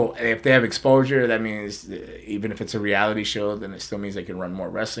 So if they have exposure, that means even if it's a reality show, then it still means they can run more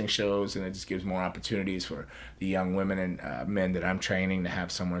wrestling shows, and it just gives more opportunities for the young women and men that I'm training to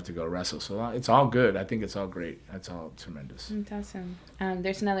have somewhere to go wrestle. So it's all good. I think it's all great. That's all tremendous. That's awesome.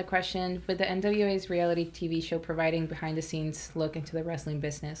 There's another question. With the NWA's reality TV show providing behind-the-scenes look into the wrestling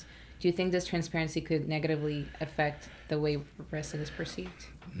business, do you think this transparency could negatively affect the way wrestling is perceived?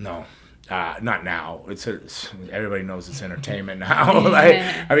 No. Not now. It's everybody knows it's entertainment now. Like,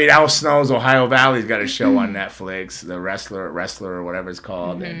 I mean, Al Snow's Ohio Valley's got a show on Netflix, The Wrestler or whatever it's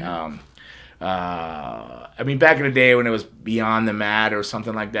called. And I mean, back in the day when it was Beyond the Mat or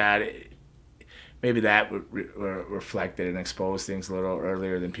something like that, maybe that would reflected and exposed things a little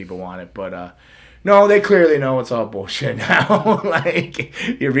earlier than people wanted. But no, they clearly know it's all bullshit now.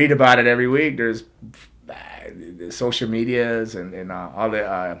 Like, you read about it every week. There's social medias and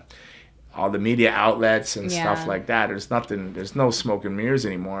all the media outlets and stuff like that. There's no smoke and mirrors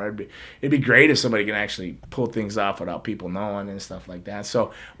anymore. It'd be great if somebody can actually pull things off without people knowing and stuff like that.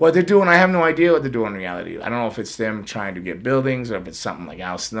 So what they're doing, I have no idea what they're doing in reality. I don't know if it's them trying to get buildings or if it's something like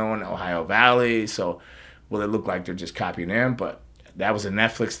Al Snow in Ohio Valley. So will it look like they're just copying them? But that was a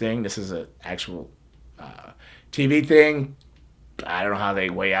Netflix thing. This is an actual TV thing. I don't know how they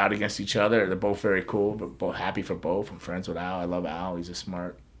weigh out against each other. They're both very cool, but both happy for both. I'm friends with Al. I love Al. He's a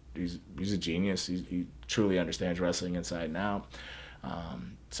smart. He's a genius. He truly understands wrestling inside and out.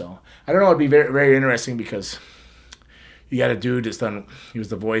 So I don't know. It'd be very, very interesting because you got a dude that's done. He was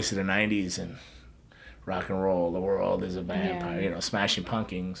the voice of the '90s and rock and roll. The world is a vampire. You know, smashing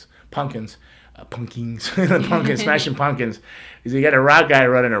pumpkins, smashing pumpkins. You got a rock guy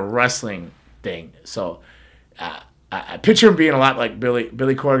running a wrestling thing. So I picture him being a lot like Billy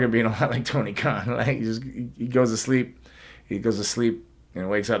Corgan, being a lot like Tony Khan. Like he goes to sleep. And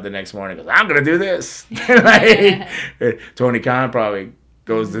wakes up the next morning and goes, I'm going to do this. Like, Tony Khan probably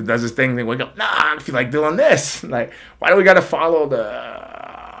does his thing, then wake up, nah, I feel like doing this. Like, why do we got to follow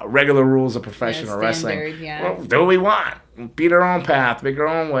the regular rules of professional wrestling? Well, do what we want. Beat our own path, make our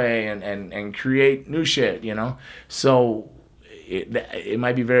own way, and create new shit, you know? So it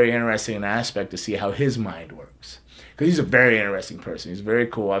might be very interesting an aspect to see how his mind works. Because he's a very interesting person. He's very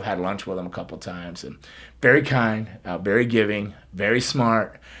cool. I've had lunch with him a couple times. And very kind, very giving, very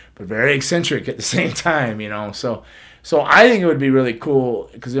smart, but very eccentric at the same time, you know. So I think it would be really cool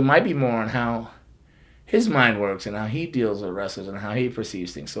because it might be more on how his mind works and how he deals with wrestlers and how he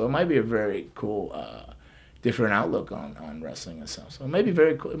perceives things. So it might be a very cool, different outlook on wrestling and stuff. So it might be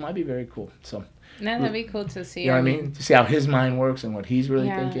very cool. It might be very cool. So. No, that'd be cool to see. You know what I mean? To see how his mind works and what he's really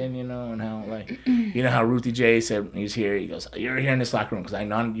thinking, you know, and how, like, you know how Ruthie J said when he was here, he goes, you're here in this locker room because I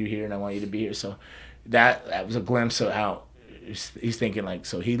know you here and I want you to be here. So that was a glimpse of how he's thinking, like,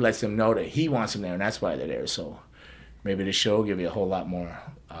 so he lets them know that he wants them there and that's why they're there. So maybe the show will give you a whole lot more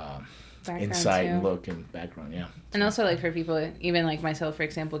insight and look and background, And also, like, for people, even like myself, for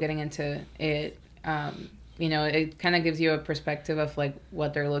example, getting into it, you know, it kind of gives you a perspective of like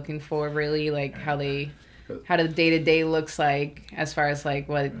what they're looking for, really, like how the day-to-day looks like as far as like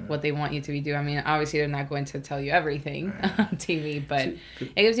what they want you to be doing. I mean, obviously they're not going to tell you everything on TV, but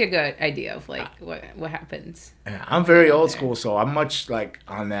it gives you a good idea of like what happens. I'm very old school, so I'm much like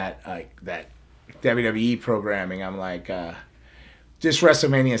on that WWE programming. I'm like, this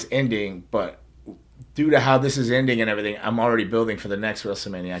WrestleMania's ending, but due to how this is ending and everything, I'm already building for the next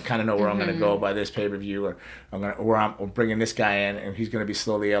WrestleMania. I kind of know where I'm going to go by this pay-per-view, or I'm bringing this guy in, and he's going to be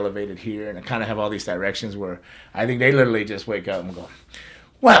slowly elevated here. And I kind of have all these directions where I think they literally just wake up and go,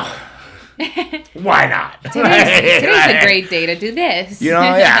 well, why not? Today's a great day to do this. You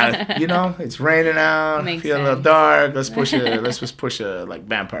know, it's raining out, feel a little dark. Let's just push a like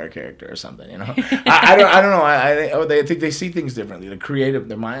vampire character or something. You know, I don't know. I think they see things differently. The creative,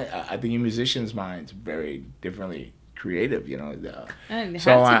 their mind. I think your musician's mind's very differently creative. You know, you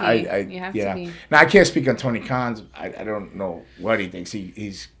have to be. Now I can't speak on Tony Khan's. I don't know what he thinks.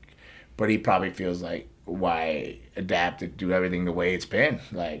 But he probably feels like why adapt and do everything the way it's been?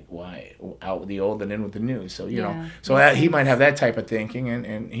 Like, why out with the old and in with the new? So, you know, so he might have that type of thinking,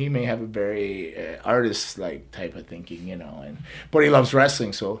 and he may have a very artist-like type of thinking, you know. But he loves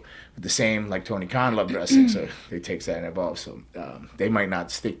wrestling, so the same, like Tony Khan loved wrestling, so he takes that and evolves. So they might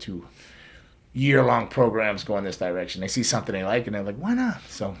not stick to year-long programs going this direction. They see something they like, and they're like, why not?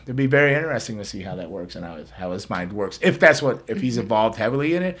 So it'd be very interesting to see how that works and how his mind works. If he's involved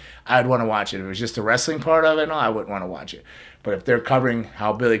heavily in it, I'd want to watch it. If it was just the wrestling part of it, no, I wouldn't want to watch it. But if they're covering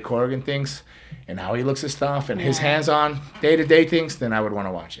how Billy Corgan thinks and how he looks at stuff and his hands-on day-to-day things, then I would want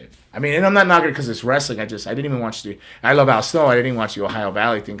to watch it. I mean, and I'm not knocking it because it's wrestling. I didn't even watch I love Al Snow. I didn't even watch the Ohio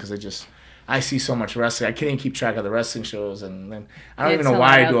Valley thing because I see so much wrestling. I can't even keep track of the wrestling shows, and then I don't even know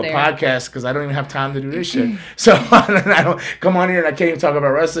why I do a podcast because I don't even have time to do this shit. So I don't come on here and I can't even talk about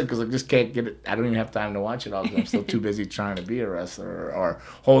wrestling because I just can't get it. I don't even have time to watch it all because I'm still too busy trying to be a wrestler or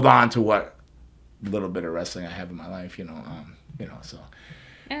hold on to what little bit of wrestling I have in my life, you know. So.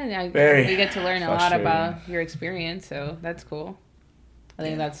 And we get to learn a lot about your experience, so that's cool. I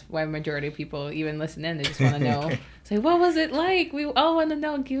think that's why majority of people even listen in. They just want to know. Say, what was it like? We all want to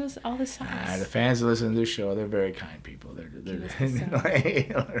know. Give us all the songs. The fans that listen to this show, they're very kind people.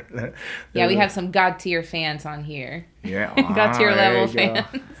 Yeah, we have some God tier fans on here. Yeah, God tier level fans.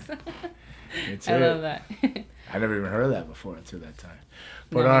 I love that. I never even heard of that before until that time.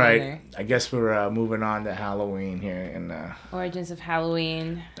 But all right, either. I guess we're moving on to Halloween here and Origins of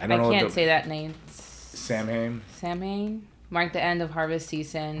Halloween. I can't say that name. Samhain. Samhain. Mark the end of harvest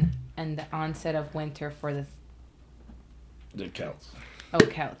season and the onset of winter for the Celts. Oh,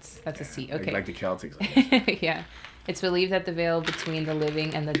 Celts. That's a C. Okay. Like the Celtics, I guess. Yeah. It's believed that the veil between the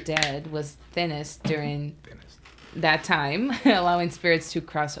living and the dead was thinnest during that time, allowing spirits to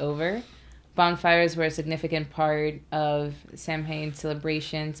cross over. Bonfires were a significant part of Samhain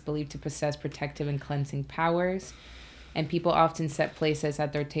celebrations, believed to possess protective and cleansing powers. And people often set places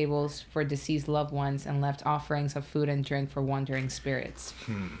at their tables for deceased loved ones and left offerings of food and drink for wandering spirits.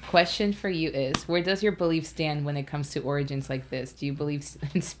 Question for you is, where does your belief stand when it comes to origins like this? Do you believe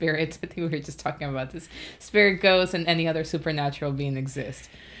in spirits? I think we were just talking about this. Spirit ghosts and any other supernatural being exist.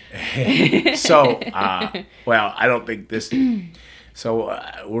 So, well, I don't think this... So,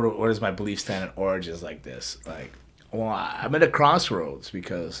 where does my belief stand in origins like this? Like, well, I'm at a crossroads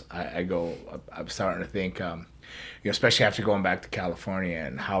because I'm starting to think... especially after going back to California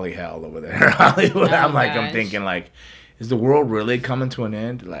and Holly hell over there in Hollywood, I'm thinking like, is the world really coming to an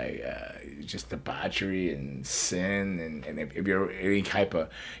end? Like, just debauchery and sin, and if you're any type of,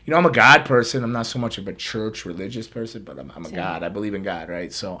 I'm a God person. I'm not so much of a church religious person, but I'm a God. I believe in God,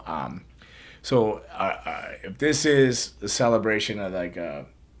 right? So, if this is the celebration of like, and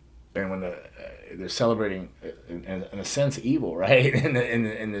when they're celebrating, in a sense, evil, right?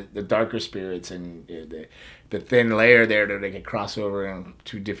 And the darker spirits and the thin layer there that they can cross over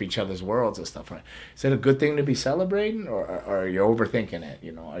into each other's worlds and stuff, right? Is that a good thing to be celebrating, or are you overthinking it?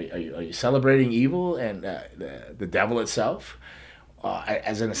 Are you celebrating evil and the devil itself?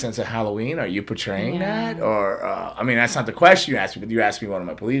 As in a sense of Halloween, are you portraying that? Or, I mean, that's not the question you asked me, but you asked me one of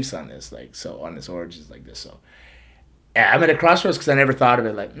my beliefs on this, on this origins like this, so. Yeah, I'm at a crossroads because I never thought of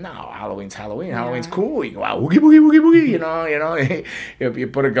it like, no, Halloween's Halloween. Yeah. Halloween's cool. You go out, woogie, boogie, boogie, boogie, you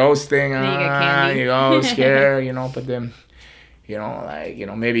put a ghost thing on, you go scare, but then,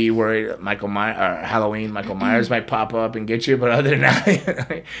 maybe you worry Michael Myers might pop up and get you, but other than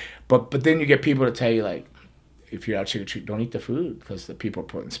that, but then you get people to tell you, like, if you're out trick or treat, don't eat the food because the people are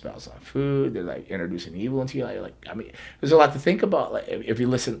putting spells on food. They're like introducing evil into you. I mean, there's a lot to think about. Like, if you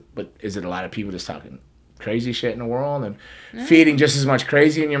listen, but is it a lot of people just talking crazy shit in the world and feeding just as much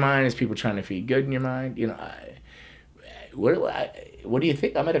crazy in your mind as people trying to feed good in your mind? What do you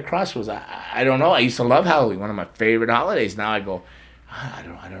think? I'm at a crossroads. I don't know. I used to love Halloween, one of my favorite holidays. Now I go, I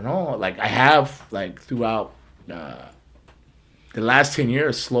don't know. Like, I have, like, throughout the last 10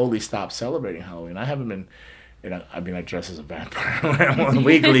 years slowly stopped celebrating Halloween. I haven't been, I dress as a vampire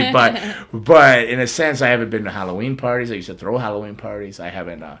weekly, but in a sense I haven't been to Halloween parties. I used to throw Halloween parties. I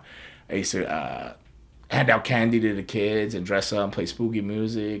used to hand out candy to the kids and dress up and play spooky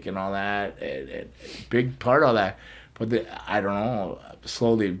music and all that. And big part of all that. But I don't know,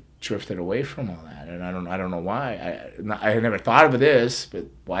 slowly drifted away from all that. And I don't know why. I never thought of this, but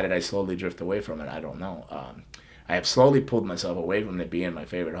why did I slowly drift away from it? I don't know. I have slowly pulled myself away from it being my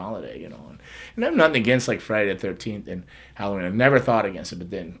favorite holiday, And I have nothing against like Friday the 13th and Halloween. I've never thought against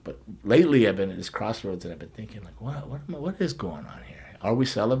it, but lately I've been at this crossroads and I've been thinking like, what is going on here? Are we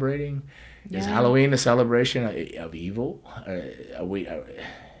celebrating? Yeah. Is Halloween a celebration of evil?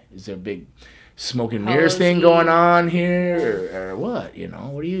 Is there a big smoke and mirrors thing going on here, or what?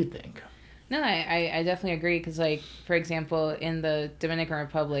 What do you think? No, I definitely agree because, like, for example, in the Dominican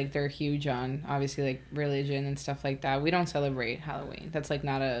Republic, they're huge on, obviously, like, religion and stuff like that. We don't celebrate Halloween. That's, like,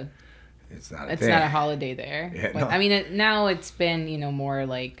 not a... It's not a holiday there. Yeah, but, no. I mean, now it's been, you know, more,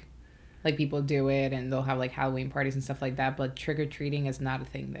 like people do it and they'll have, like, Halloween parties and stuff like that. But trick-or-treating is not a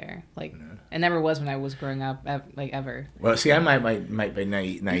thing there. Like, it never was when I was growing up, like, ever. Well, see, I might be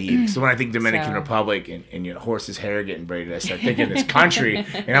naive. So when I think Dominican Republic and your horse's hair getting braided, I start thinking this country,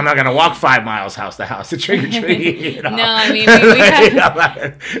 and I'm not gonna walk 5 miles house to house to trick or treat. You know? No, I mean, we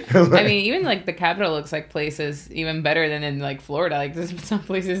have, I mean, even like the capital looks like places even better than in like Florida. Like there's some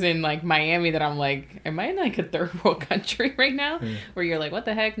places in like Miami that I'm like, am I in like a third world country right now? Where you're like, what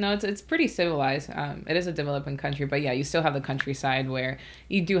the heck? No, it's pretty civilized. It is a developing country, but yeah, you still have the countryside where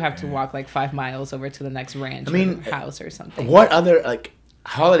you do have to walk like 5 miles over to the next ranch or house or something. What other like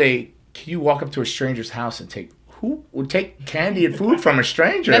holiday can you walk up to a stranger's house and take? Who would take candy and food from a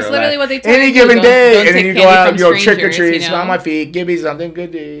stranger? That's literally what they tell any you. Given day, don't and then you go out and go trick or treat, you know? smell my feet, give me something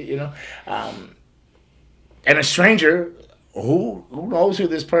good to eat, you know. And a stranger, who knows who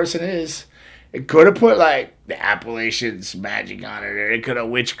this person is? It could have put like the Appalachians magic on it, or it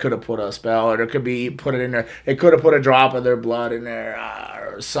could have put a spell, or it could be put it in there. It could have put a drop of their blood in there,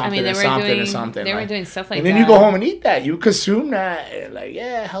 or something, I mean, something. They were doing stuff like that. And then you go home and eat that. You consume that, and like,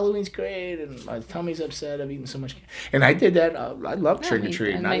 yeah, Halloween's great, and my tummy's upset. I've eaten so much. And I did that. I love trick or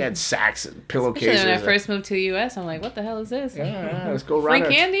treating. I had sacks and pillowcases. When I first moved to the U.S., I'm like, what the hell is this? Yeah, let's go run.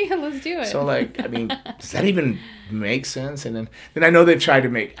 Free candy? Let's do it. So like, I mean, does that even make sense? And then I know they've tried to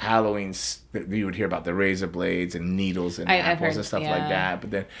make Halloween's. You would hear about the razor blades and needles and apples and stuff like that.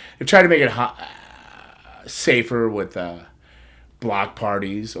 But then they've tried to make it safer with block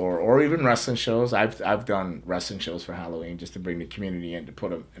parties or even wrestling shows. I've done wrestling shows for Halloween just to bring the community in, to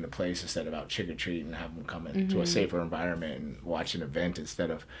put them in a place instead of out trick or treat, and have them come into a safer environment and watch an event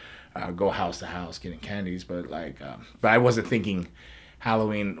instead of go house to house getting candies. But like, but I wasn't thinking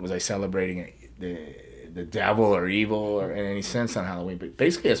Halloween, was I celebrating the devil or evil or in any sense on Halloween? But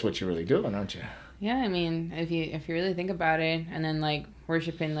basically that's what you're really doing, aren't you? Yeah, I mean, if you really think about it, and then like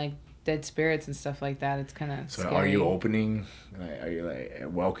worshiping like dead spirits and stuff like that, it's kind of scary. Are you opening? Are you like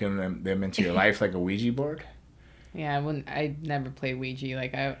welcoming them into your life like a Ouija board? Yeah, I never play Ouija.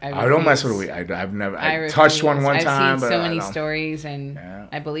 Like I don't mess with Ouija. I've never. I touched one time. I've seen so many stories, and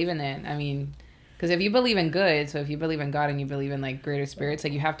I believe in it. I mean, because if you believe in good, so if you believe in God and you believe in like greater spirits,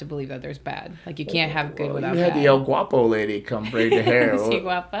 like you have to believe that there's bad. Like you can't have good without bad. You had the El Guapo lady come braid the hair. Si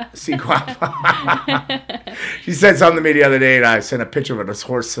guapa. Si guapa. She said something to me the other day, and I sent a picture of this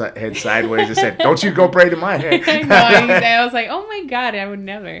horse head sideways and said, "Don't you go braiding my hair." I was like, oh my God, I would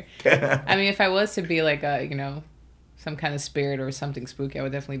never. I mean, if I was to be like a, some kind of spirit or something spooky, I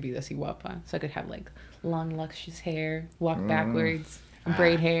would definitely be the si guapa. So I could have like long, luscious hair, walk backwards,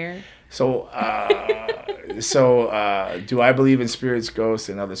 braid hair. So, do I believe in spirits, ghosts,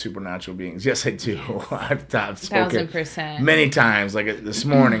 and other supernatural beings? Yes, I do. I've spoken 1000%. many times. Like this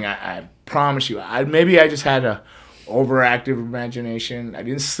morning, I promise you, maybe I just had a overactive imagination. I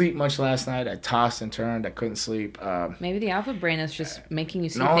didn't sleep much last night. I tossed and turned. I couldn't sleep. Maybe the alpha brain is just making you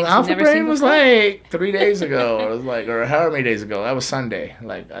see things the you've alpha never brain seen was before. like 3 days ago. It was like, or however many days ago. That was Sunday.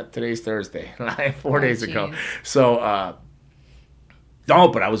 Like today's Thursday. Like 4 days ago. So. No,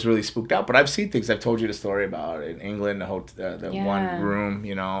 but I was really spooked out. But I've seen things. I've told you the story about in England, the one room,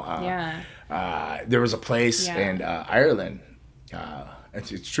 there was a place in Ireland. It's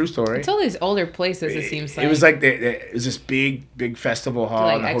a true story. It's all these older places, it seems like. It was like it was this big festival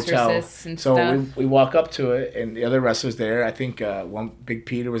hall in the hotel. And so stuff. we walk up to it, and the other wrestlers there. I think one Big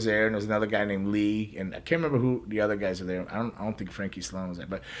Peter was there, and there was another guy named Lee, and I can't remember who the other guys were there. I don't think Frankie Sloan was there,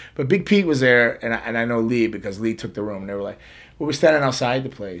 but Big Pete was there, and I know Lee because Lee took the room. And they were like, we were standing outside the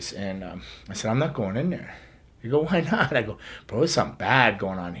place, and I said, I'm not going in there. You go, why not? I go, bro, there's something bad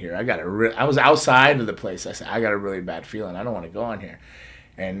going on here. I was outside of the place. I said, I got a really bad feeling. I don't want to go in here.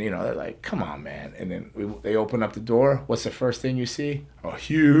 And, they're like, come on, man. And then they open up the door. What's the first thing you see? A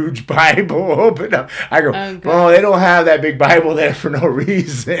huge Bible open up. I go, bro, they don't have that big Bible there for no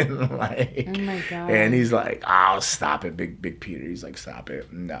reason. Like, oh, my God. And he's like, oh, stop it, Big Peter. He's like, stop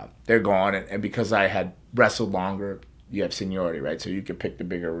it. No, they're gone. And because I had wrestled longer, you have seniority, right? So you could pick the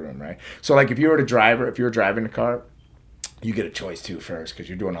bigger room, right? So, like, if you were driving the car, you get a choice, too, first, because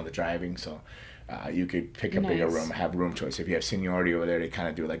you're doing all the driving. So you could pick a bigger room, have room choice. If you have seniority over there, they kind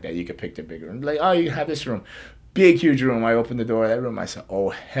of do it like that. You could pick the bigger room. Like, oh, you have this room. Big, huge room. I opened the door of that room. I said,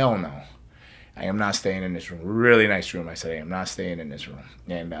 oh, hell no. I am not staying in this room. Really nice room. I said, I am not staying in this room.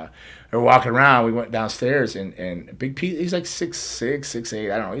 And we're walking around. We went downstairs, and Big Pete, he's like 6'6",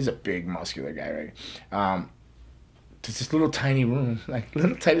 6'8". I don't know. He's a big, muscular guy, right? It's this little tiny room, like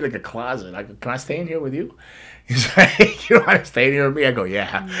little tiny, like a closet. I go, can I stay in here with you? He's like, you want to stay in here with me? I go,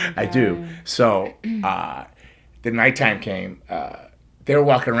 yeah, I do. So the nighttime came. They were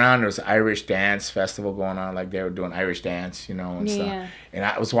walking around. There was an Irish dance festival going on. Like they were doing Irish dance, and stuff. And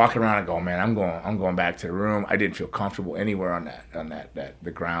I was walking around and go, man, I'm going back to the room. I didn't feel comfortable anywhere on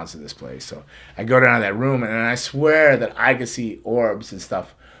the grounds of this place. So I go down to that room, and I swear that I could see orbs and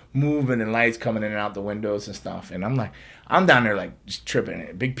stuff moving and lights coming in and out the windows and stuff. And I'm like, I'm down there like just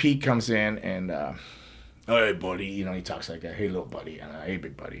tripping. Big Pete comes in and, oh, hey, buddy. He talks like that. Hey, little buddy. Hey,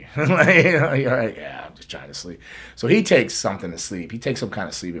 big buddy. Like, you're right. Yeah, I'm just trying to sleep. So he takes something to sleep. He takes some kind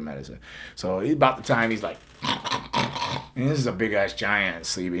of sleeping medicine. So about the time he's like, and this is a big ass giant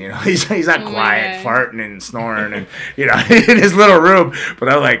sleeping. He's not quiet, farting and snoring and in his little room. But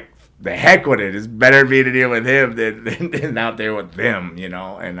I'm like, the heck with it. It's better me to deal with him than out there with them,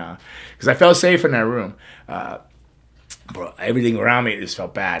 and because I felt safe in that room. But everything around me just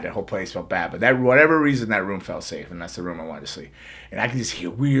felt bad. The whole place felt bad. But whatever reason, that room felt safe, and that's the room I wanted to sleep. And I could just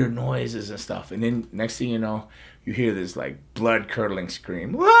hear weird noises and stuff. And then next thing you know, you hear this like blood-curdling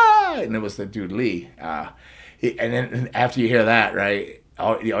scream. Wah! And it was the dude Lee. And then after you hear that, right,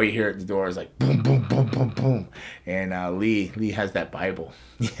 all you hear at the door is like boom, boom, boom, boom, boom. And Lee has that Bible.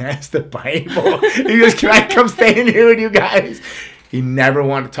 He has the Bible. He goes, can I come stay in here with you guys? He never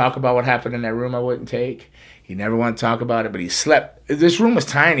wanted to talk about what happened in that room I wouldn't take. He never wanted to talk about it, but he slept. This room was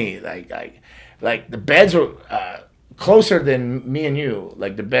tiny. Like the beds were closer than me and you,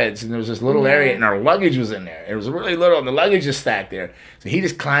 like the beds. And there was this little area, and our luggage was in there. It was really little, and the luggage just stacked there. So he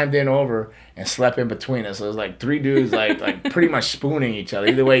just climbed in over and slept in between us. So it was like three dudes, like pretty much spooning each other.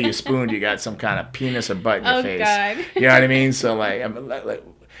 Either way you spooned, you got some kind of penis or butt in your face. God. You know what I mean? So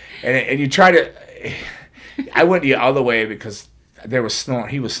and you try to. I went the other way because there was snoring.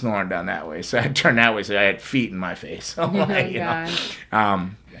 He was snoring down that way, so I turned that way. So I had feet in my face. So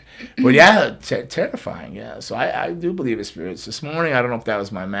but yeah, terrifying. Yeah. So I do believe in spirits. This morning, I don't know if that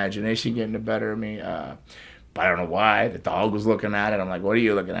was my imagination getting the better of me. But I don't know why. The dog was looking at it. I'm like, what are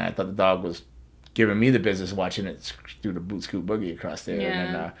you looking at? I thought the dog was giving me the business, watching it do the boot scoot boogie across there. Yeah.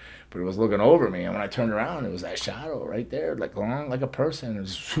 And then, but it was looking over me. And when I turned around, it was that shadow right there, like long, like a person. It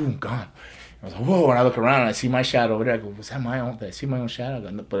was gone. I was like, whoa. And I look around and I see my shadow over there. I go, was that my own? Did I see my own shadow?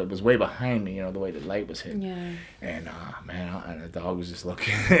 But it was way behind me, the way the light was hitting. Yeah. And, and the dog was just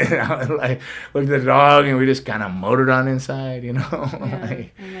looking. And I looked at the dog and we just kind of motored on inside, Yeah. Oh my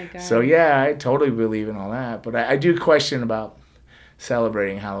God. So, yeah, I totally believe in all that. But I do question about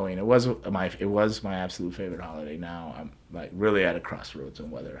celebrating Halloween. It was my absolute favorite holiday. Now I'm like really at a crossroads on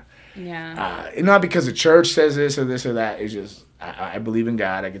whether. Yeah. Not because the church says this or that. It's just I believe in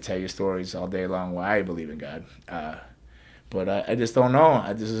God. I could tell you stories all day long why I believe in God. But I just don't know.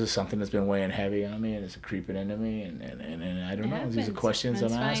 This is something that's been weighing heavy on me and it's creeping into me and I don't know. These are questions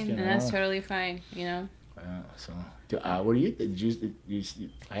I'm asking. And that's totally fine. So, what do you?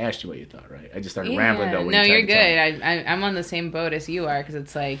 I asked you what you thought, right? I just started rambling though. No, you're good. I'm on the same boat as you are because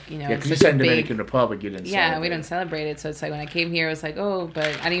it's like Yeah, because you said in Dominican Republic you didn't. Yeah, we don't celebrate it, so it's like when I came here, it was like, oh,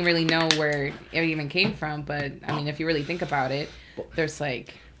 but I didn't really know where it even came from. But I mean, if you really think about it, there's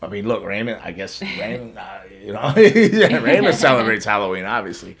like. I mean, look, Raymond. I guess Raymond. Raymond celebrates Halloween,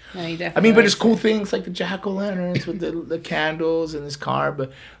 obviously. No, he definitely. I mean, but it's cool things like the jack-o'-lanterns with the candles and his car.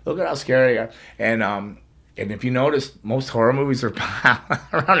 But look at how scary they are. And if you notice, most horror movies are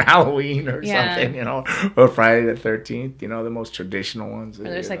around Halloween or something, or Friday the 13th, the most traditional ones. Or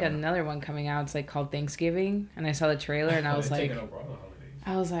there's like another one coming out. It's like called Thanksgiving, and I saw the trailer and I was like,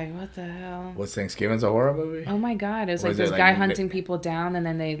 what the hell? What's Thanksgiving's a horror movie? Oh my God! It was like this guy hunting people down, and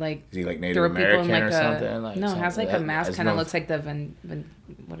then they like is he like Native American or something? No, it has like a mask. Kind of looks like the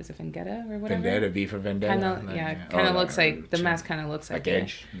what is it, Vendetta or whatever? Vendetta, V for Vendetta. Kind of looks like the mask. Kind of looks like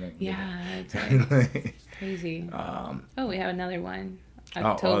Edge. Yeah, it's like crazy. We have another one.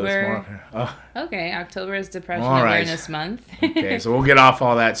 October. Okay, October is Depression Awareness Month. Okay, so we'll get off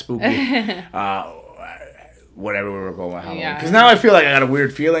all that spooky. Whatever we were going with Halloween. Because now I feel like I got a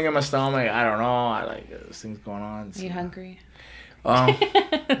weird feeling in my stomach. I don't know. I like there's things going on. Are you hungry?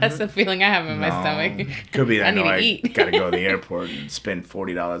 That's the feeling I have in my stomach. Could be that. I need to eat. Got to go to the airport and spend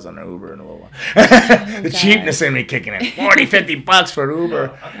 $40 on an Uber in a little while. The cheapness in me kicking in. $40-$50 for an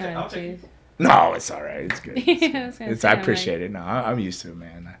Uber. I'll take it. No, it's all right. It's good. I appreciate it. No, I'm used to it,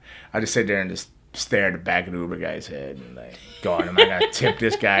 man. I just sit there and just stare at the back of the Uber guy's head and like, God, am I gonna tip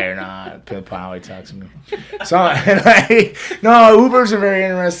this guy or not? Depending upon how he talks to me. So, no, Uber's a very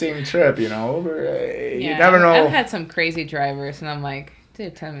interesting trip. Uber, you never know. I've had some crazy drivers, and I'm like,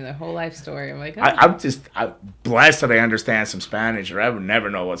 Dude, tell me the whole life story. I'm like, oh. I'm blessed that I understand some Spanish, or I would never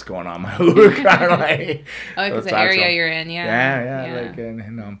know what's going on. My Uber car, like, oh, because the area you're in, yeah.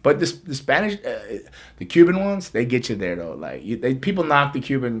 Like, but the Spanish, the Cuban ones, they get you there though. Like, people knock the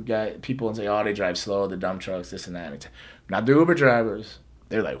Cuban people and say, oh, they drive slow, the dumb trucks, this and that. Not the Uber drivers.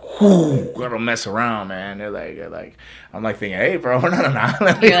 They're like, whoo, gotta mess around, man. They're like, I'm like thinking, hey, bro, we're not on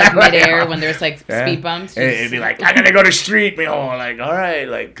island. You're like midair when there's like speed bumps. It'd be like, I gotta go to street, mijo. Like, all right,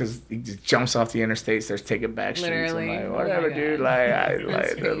 like, because he just jumps off the interstate, starts taking back streets. Literally. I'm like, whatever, dude. Like,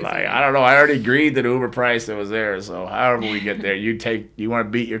 I don't know. I already agreed to the Uber price that was there. So, however we get there, you want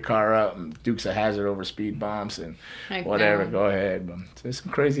to beat your car up and Dukes a hazard over speed bumps and whatever. Go ahead. But there's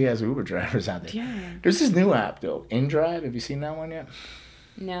some crazy ass Uber drivers out there. Yeah. There's this new app though, InDrive. Have you seen that one yet?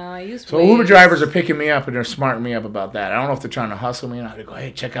 No, I use So Uber drivers are picking me up and they're smarting me up about that. I don't know if they're trying to hustle me or not. They go,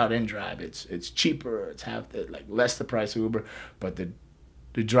 hey, check out InDrive. It's cheaper. It's less the price of Uber, but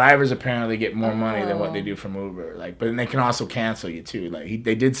the drivers apparently get more money than what they do from Uber. Like, but then they can also cancel you too. Like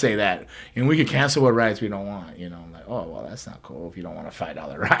they did say that, and we could cancel what rides we don't want. You know, I'm like, oh well, that's not cool if you don't want a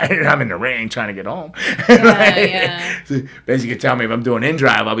 $5 ride. And I'm in the rain trying to get home. Yeah. So basically, tell me if I'm doing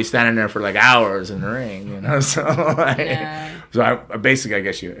InDrive, I'll be standing there for like hours in the rain. You know, so so I basically, I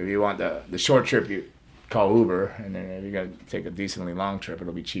guess if you want the short trip, you call Uber, and then if you got to take a decently long trip,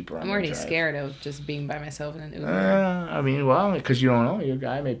 it'll be cheaper. I'm already scared of just being by myself in an Uber. I mean, well, because you don't know, your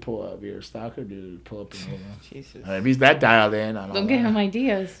guy may pull up, your stalker dude pull up. Jesus. If he's that dialed in, I don't give him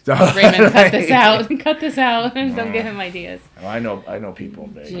ideas. Raymond, cut this out. Cut this out. Don't give him ideas. Well, I know people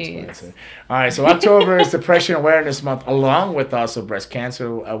in Vegas. All right, so October is Depression Awareness Month, along with also Breast Cancer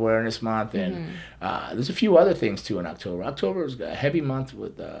Awareness Month, and there's a few other things too in October. October is a heavy month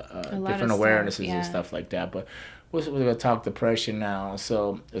with different awarenesses and stuff like that, but we're going to talk depression now.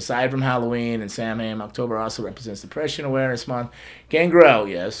 So aside from Halloween and Samhain, October also represents Depression Awareness Month. Gangrel,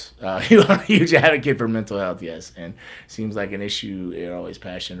 yes. You are a huge advocate for mental health, yes. And seems like an issue you're always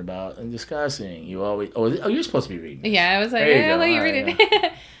passionate about and discussing. You always, you're supposed to be reading this. Yeah, I was like, I'll let you read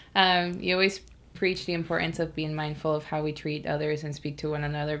it. You always preach the importance of being mindful of how we treat others and speak to one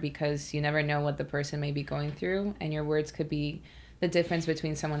another, because you never know what the person may be going through, and your words could be the difference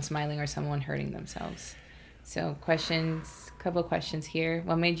between someone smiling or someone hurting themselves. So couple questions here.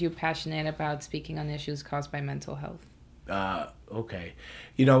 What made you passionate about speaking on issues caused by mental health? Okay.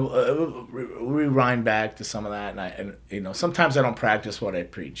 Rewind back to some of that, and sometimes I don't practice what I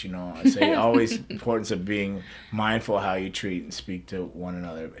preach. I say always importance of being mindful of how you treat and speak to one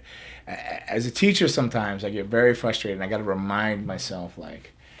another. As a teacher, sometimes I get very frustrated, and I got to remind myself that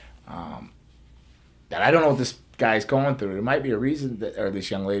I don't know what this guy's going through. There might be a reason or this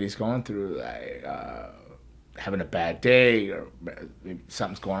young lady's going through having a bad day, or maybe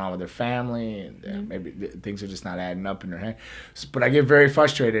something's going on with their family, and maybe things are just not adding up in their head. But I get very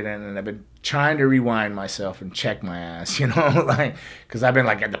frustrated, and I've been trying to rewind myself and check my ass, because I've been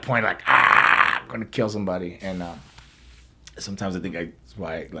at the point I'm going to kill somebody. And sometimes I think that's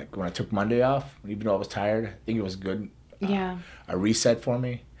why, when I took Monday off, even though I was tired, I think it was good. A reset for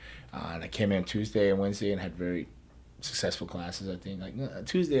me. And I came in Tuesday and Wednesday and had very successful classes, I think.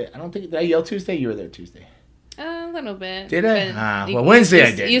 Tuesday, I don't think, did I yell Tuesday? You were there Tuesday. A little bit. Did I? Well, Wednesday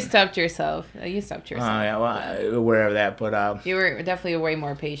I did. You stopped yourself. Oh, yeah, well, I'm aware of that, but... you were definitely way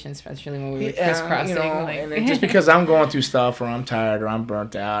more patient, especially when we were crisscrossing. And just because I'm going through stuff, or I'm tired, or I'm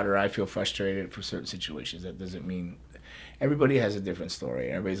burnt out, or I feel frustrated for certain situations, that doesn't mean... Everybody has a different story.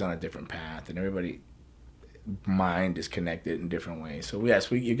 Everybody's on a different path, and everybody's mind is connected in different ways. So,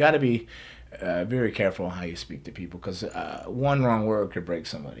 yes, you got to be very careful how you speak to people, because one wrong word could break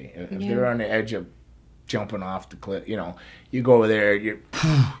somebody. If they're on the edge of jumping off the cliff, you go over there, you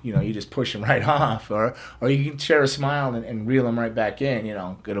just push them right off, or you can share a smile and reel them right back in,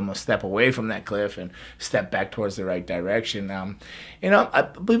 get them a step away from that cliff and step back towards the right direction. I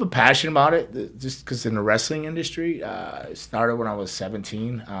believe I'm passionate about it, just because in the wrestling industry, it started when I was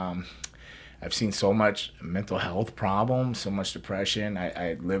 17. I've seen so much mental health problems, so much depression.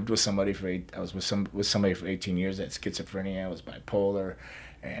 I lived with somebody I was with somebody for 18 years that had schizophrenia, I was bipolar.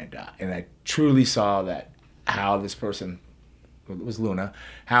 And I truly saw that how this person, it was Luna,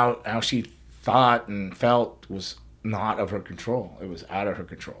 how she thought and felt was not of her control. It was out of her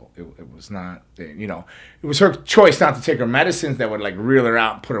control. It was not, it was her choice not to take her medicines that would reel her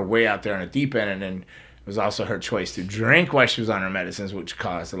out and put her way out there on the deep end. And then it was also her choice to drink while she was on her medicines, which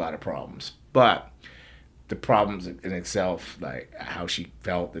caused a lot of problems. But the problems in itself, how she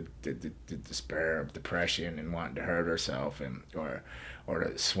felt, the despair of depression and wanting to hurt herself, or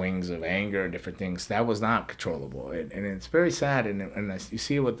the swings of anger and different things, that was not controllable. And it's very sad. And you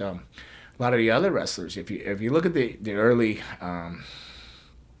see it with a lot of the other wrestlers. If you look at the early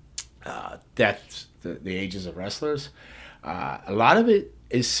deaths, the ages of wrestlers. A lot of it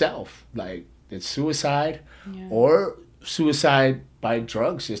is self, like it's suicide or suicide by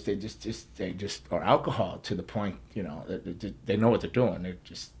drugs. They just or alcohol, to the point, you know, they know what they're doing. They're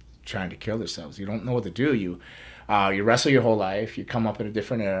just trying to kill themselves. You don't know what to do. You wrestle your whole life. You come up in a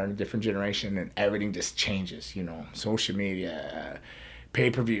different era, in a different generation, and everything just changes. You know, social media,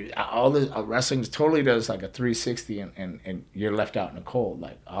 pay-per-view, all the wrestling totally does like a 360, and you're left out in the cold.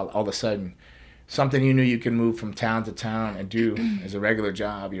 Like all of a sudden, something you knew you can move from town to town and do as a regular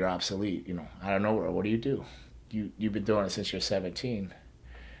job, you're obsolete. You know, out of nowhere, what do? You've been doing it since you're 17.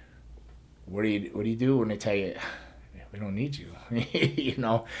 What do you do when they tell you, we don't need you? You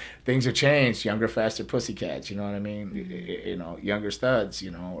know, things have changed. Younger, faster pussycats. You know what I mean? You know, younger studs.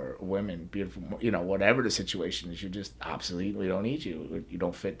 You know, or women, beautiful. You know, whatever the situation is, you're just obsolete. We don't need you. You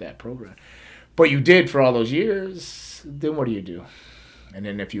don't fit that program. But you did for all those years. Then what do? And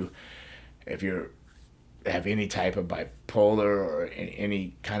then if you have any type of bipolar or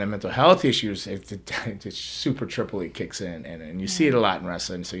any kind of mental health issues, it's super triply kicks in, and you see it a lot in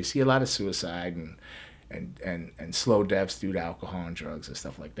wrestling. So you see a lot of suicide and slow deaths due to alcohol and drugs and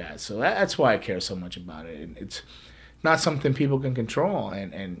stuff like that. So that's why I care so much about it. And it's not something people can control.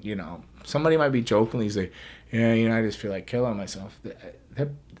 And you know, somebody might be jokingly say, yeah, you know, I just feel like killing myself.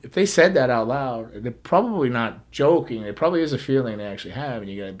 If they said that out loud, they're probably not joking. It probably is a feeling they actually have, and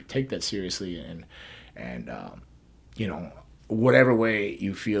you got to take that seriously. And you know, whatever way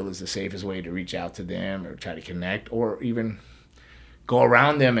you feel is the safest way to reach out to them or try to connect, or even go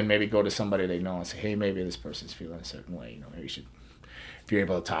around them and maybe go to somebody they know and say, hey, maybe this person's feeling a certain way. You know, maybe you should, if you're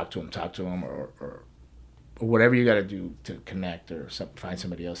able to talk to them, or whatever you got to do to connect, or find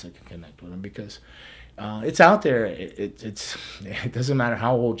somebody else that can connect with them, because it's out there. It doesn't matter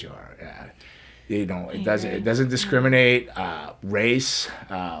how old you are. You know, it doesn't discriminate race,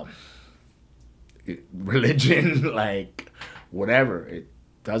 religion, like whatever. It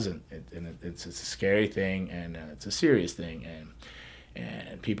doesn't. It's a scary thing, and it's a serious thing,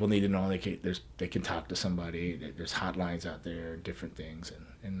 and people need to know they can talk to somebody. There's hotlines out there, different things,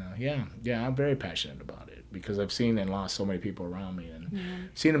 and yeah, I'm very passionate about it, because I've seen and lost so many people around me, and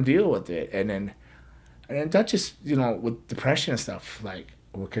seen them deal with it, and then not just, you know, with depression and stuff, like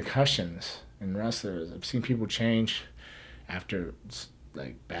with concussions and wrestlers. I've seen people change after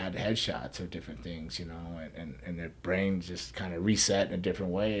like bad headshots or different things, you know, and their brain just kind of reset in a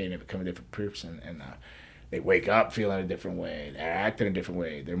different way, and they become a different person, and they wake up feeling a different way, they're acting a different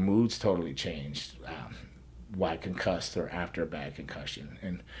way, their moods totally changed while concussed or after a bad concussion.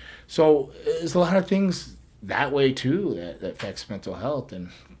 And so there's a lot of things that way too that affects mental health,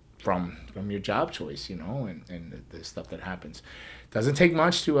 and from your job choice, you know, and the stuff that happens. Doesn't take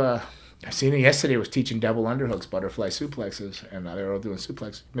much to I seen it yesterday. I was teaching double underhooks, butterfly suplexes, and they were all doing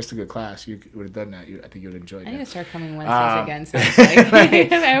suplex. Missed a good class. You would have done that. I think you would have enjoyed that. I need to start coming Wednesdays again. Sounds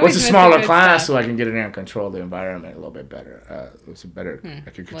like. Well, it's a smaller class, so I can get in there and control the environment a little bit better. It's better. I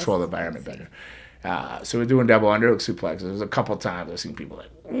can control the environment better. So we're doing double underhook suplexes. There's a couple times I've seen people like,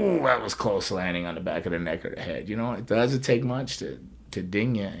 ooh, that was close, landing on the back of the neck or the head. You know, it doesn't take much to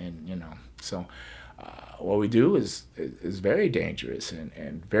ding you, and you know. So what we do is very dangerous,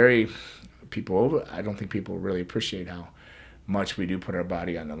 and very I don't think people really appreciate how much we do put our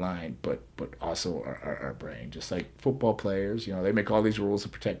body on the line, but also our brain. Just like football players, you know, they make all these rules to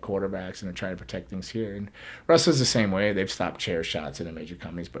protect quarterbacks, and they're trying to protect things here. And wrestlers the same way. They've stopped chair shots in the major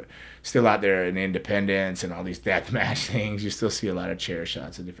companies, but still out there in independence and all these death match things, you still see a lot of chair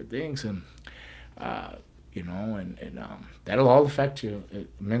shots and different things. And you know, and that'll all affect you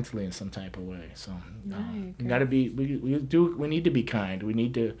mentally in some type of way. So you got to be. We need to be kind. We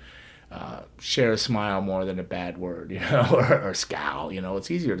need to share a smile more than a bad word, you know, or scowl. You know, it's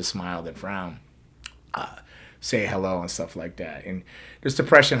easier to smile than frown. Say hello and stuff like that. And there's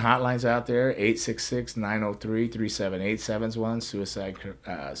depression hotlines out there. 866-903-3787 is one. Suicide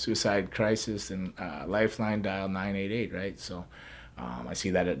crisis, and Lifeline dial 988. Right. So I see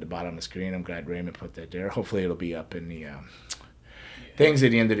that at the bottom of the screen. I'm glad Raymond put that there. Hopefully it'll be up in the things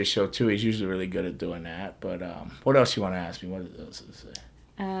at the end of the show too. He's usually really good at doing that. But what else you want to ask me? What else to say?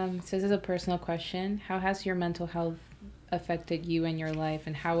 So this is a personal question. How has your mental health affected you in your life,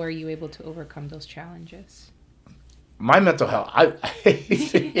 and how are you able to overcome those challenges? My mental health,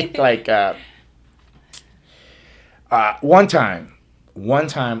 like one time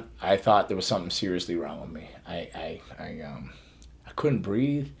I thought there was something seriously wrong with me. I couldn't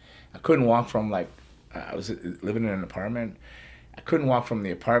breathe. I couldn't walk from I was living in an apartment. I couldn't walk from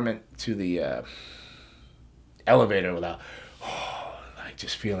the apartment to the elevator without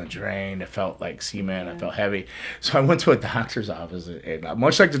just feeling drained. I felt like cement. I felt heavy. So I went to a doctor's office, and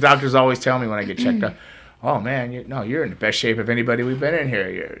much like the doctors always tell me when I get checked out, oh man, you're in the best shape of anybody we've been in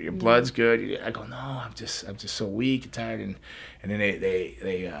here. Your blood's good. I go, no, I'm just so weak and tired. And then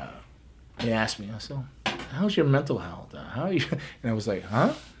they asked me, so how's your mental health? How are you? And I was like,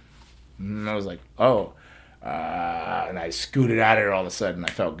 huh? And I was like, oh. And I scooted out of there all of a sudden. I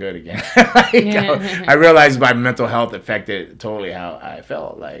felt good again. I realized my mental health affected totally how I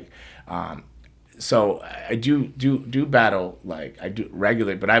felt. Like, so I do battle, like I do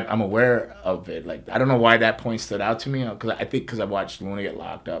regularly, but I'm aware of it. Like, I don't know why that point stood out to me, because I watched Luna get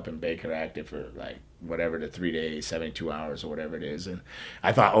locked up and Baker active for like whatever, the 3 days, 72 hours or whatever it is, and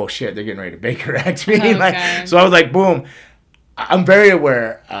I thought, oh shit, they're getting ready to Baker act me. Okay. Like, so I was like, boom. I'm very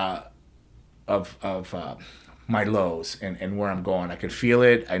aware of my lows and where I'm going. I can feel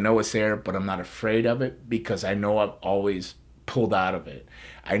it. I know it's there, but I'm not afraid of it because I know I've always pulled out of it.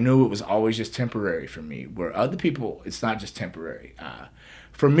 I knew it was always just temporary for me, where other people, it's not just temporary.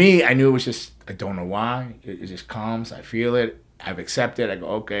 For me, I knew it was just, I don't know why. It just comes. I feel it. I've accepted. I go,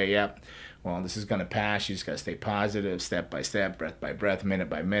 okay, yep. Well, this is going to pass. You just got to stay positive, step by step, breath by breath, minute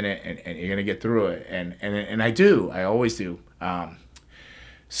by minute, and you're going to get through it. And I do. I always do.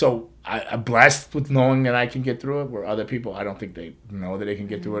 So I'm blessed with knowing that I can get through it, where other people, I don't think they know that they can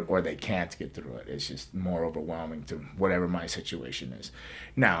get through it, or they can't get through it. It's just more overwhelming to whatever my situation is.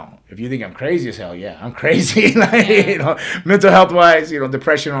 Now, if you think I'm crazy as hell, yeah, I'm crazy. Like, mental health wise,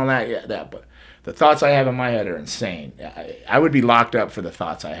 depression, all that, yeah, that. But the thoughts I have in my head are insane. I would be locked up for the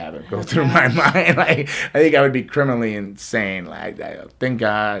thoughts I have go through my mind. Like, I think I would be criminally insane. Like, thank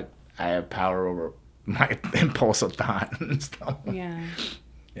God I have power over my impulsive thought and stuff. Yeah.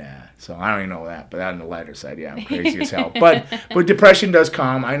 Yeah, so I don't even know that, but on the lighter side, yeah, I'm crazy as hell. But depression does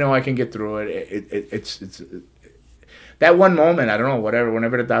come. I know I can get through it. It's that one moment. I don't know, whatever.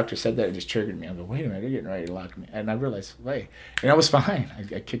 Whenever the doctor said that, it just triggered me. I go, wait a minute, they're getting ready to lock me, and I realized, wait, and I was fine.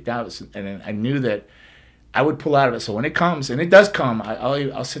 I kicked out, and then I knew that I would pull out of it. So when it comes, and it does come,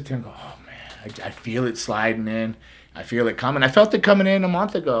 I'll sit there and go, oh man, I feel it sliding in. I feel it coming. I felt it coming in a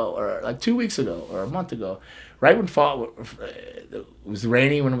month ago, or like 2 weeks ago, or a month ago. Right when fall, it was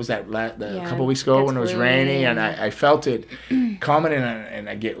rainy, when it was a couple weeks ago when it was rainy, and I felt it coming, and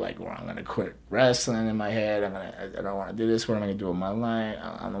I get like, well, I'm going to quit wrestling in my head. I don't want to do this. What am I going to do with my life?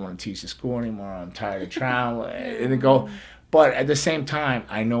 I don't want to teach the school anymore. I'm tired of traveling. And it go. But at the same time,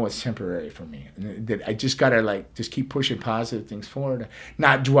 I know it's temporary for me. That I just gotta just keep pushing positive things forward,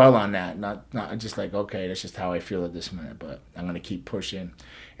 not dwell on that, not just like, okay, that's just how I feel at this minute. But I'm gonna keep pushing,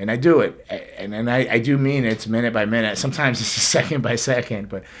 and I do it, and I do mean it's minute by minute. Sometimes it's second by second,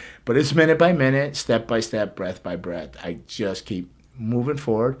 but it's minute by minute, step by step, breath by breath. I just keep moving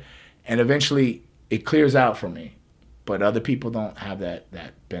forward, and eventually it clears out for me. But other people don't have that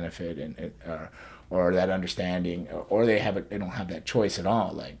benefit or that understanding, or they don't have that choice at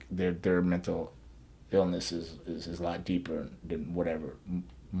all. Like their mental illness is a lot deeper than whatever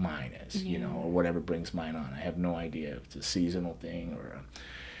mine is, or whatever brings mine on. I have no idea if it's a seasonal thing or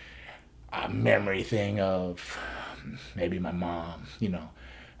a memory thing of maybe my mom,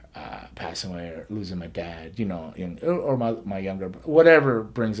 passing away, or losing my dad, or my younger, whatever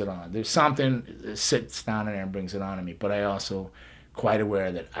brings it on. There's something that sits down in there and brings it on to me, but I also quite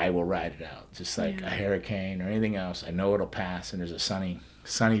aware that I will ride it out, just like a hurricane or anything else. I know it'll pass, and there's a sunny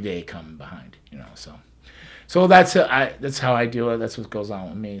day coming behind, So that's how I do it. That's what goes on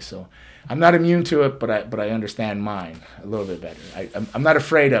with me. So I'm not immune to it, but I understand mine a little bit better. I'm not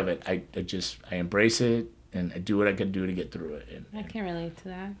afraid of it. I embrace it, and I do what I can do to get through it. I can relate to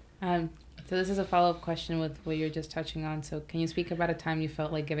that. So this is a follow-up question with what you're just touching on. So can you speak about a time you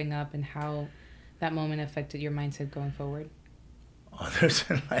felt like giving up and how that moment affected your mindset going forward? Oh, there's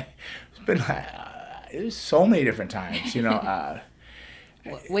so many different times,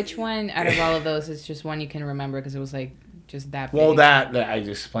 Which one out of all of those is just one you can remember because it was like just that big? Well, that I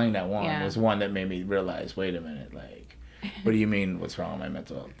just explained, that one was one that made me realize, wait a minute, like, what do you mean what's wrong with my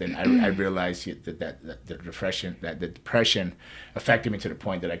mental health? Then I realized that the depression affected me to the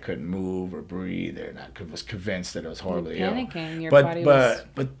point that I couldn't move or breathe, or was convinced that I was horribly ill. Panicking, your body was...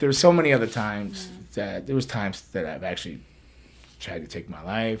 But there's so many other times that there was times that I've actually tried to take my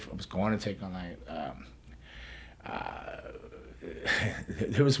life. I was going to take my life.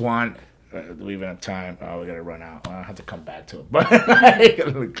 There was one. We even have time. Oh, we gotta run out. I'll have to come back to it. But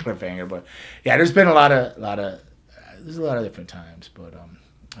cliffhanger. But yeah, there's been a lot of there's a lot of different times. But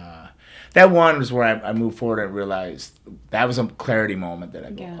that one was where I moved forward and realized that was a clarity moment that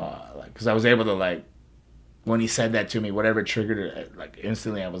I go because I was able to, like, when he said that to me, whatever triggered it, like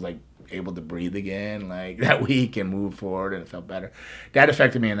instantly I was like able to breathe again, like that week, and move forward, and it felt better. That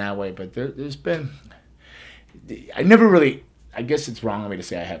affected me in that way. But there's been, I never really, I guess it's wrong of me to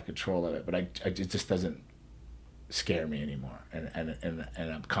say I have control of it, but it just doesn't scare me anymore, and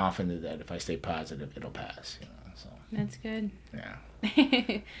I'm confident that if I stay positive, it'll pass. You know, so that's good. Yeah.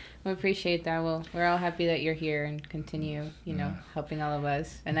 We appreciate that. Well, we're all happy that you're here and continue, you know, helping all of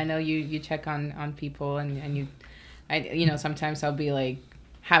us. And I know you check on people, and you know, sometimes I'll be like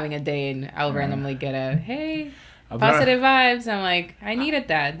having a day and I'll randomly get a, hey, positive vibes. I'm like, I needed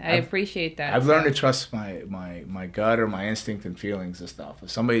that. I appreciate that. I've learned to trust my gut or my instinct and feelings and stuff.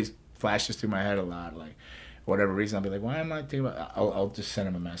 If somebody flashes through my head a lot, like, whatever reason, I'll be like, why am I thinking about, I'll just send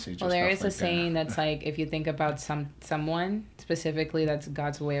them a message. Well, there is a saying that's like, if you think about someone specifically, that's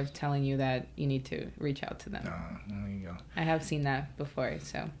God's way of telling you that you need to reach out to them. There you go. I have seen that before,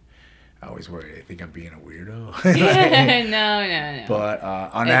 so. I always worry they think I'm being a weirdo. No. But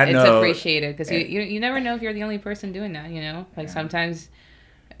on that note, it's appreciated, because you never know if you're the only person doing that, you know? Like sometimes,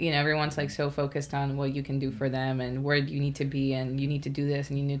 you know, everyone's like so focused on what you can do for them and where you need to be and you need to do this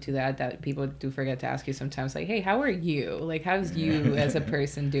and you need to do that people do forget to ask you sometimes, like, hey, how are you? Like, how's you as a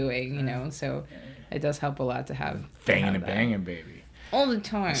person doing, you know? So it does help a lot to have. Fangin' and banging, baby. All the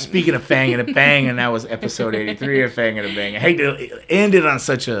time. Speaking of fangin' and banging, that was episode 83 of Fangin' and Banging. I hate to end it on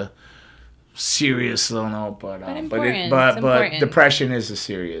such a serious little note, but depression is a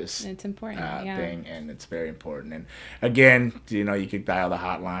serious it's important thing, and it's very important. And again, you know, you could dial the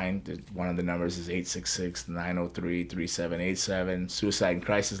hotline. One of the numbers is 866-903-3787. Suicide and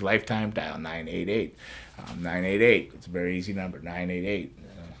Crisis Lifetime, dial 988. 988. It's a very easy number, 988.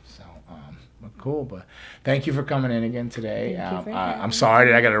 Cool, but thank you for coming in again today. I'm sorry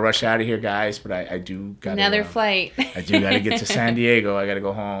that I got to rush out of here, guys, but I do got another flight. I do got to get to San Diego. I got to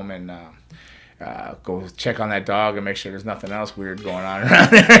go home and go check on that dog and make sure there's nothing else weird going on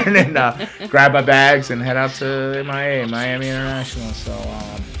around there, and then grab my bags and head out to Miami International. So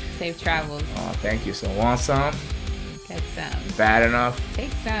safe travels. Thank you. So want some? Get some. Bad enough?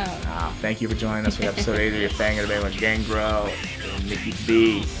 Take some. Thank you for joining us for episode 80 of Fangin' and Bangin' with Gangrel, Nikki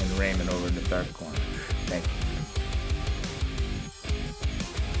B, and Raymond over in the third corner. Thank you.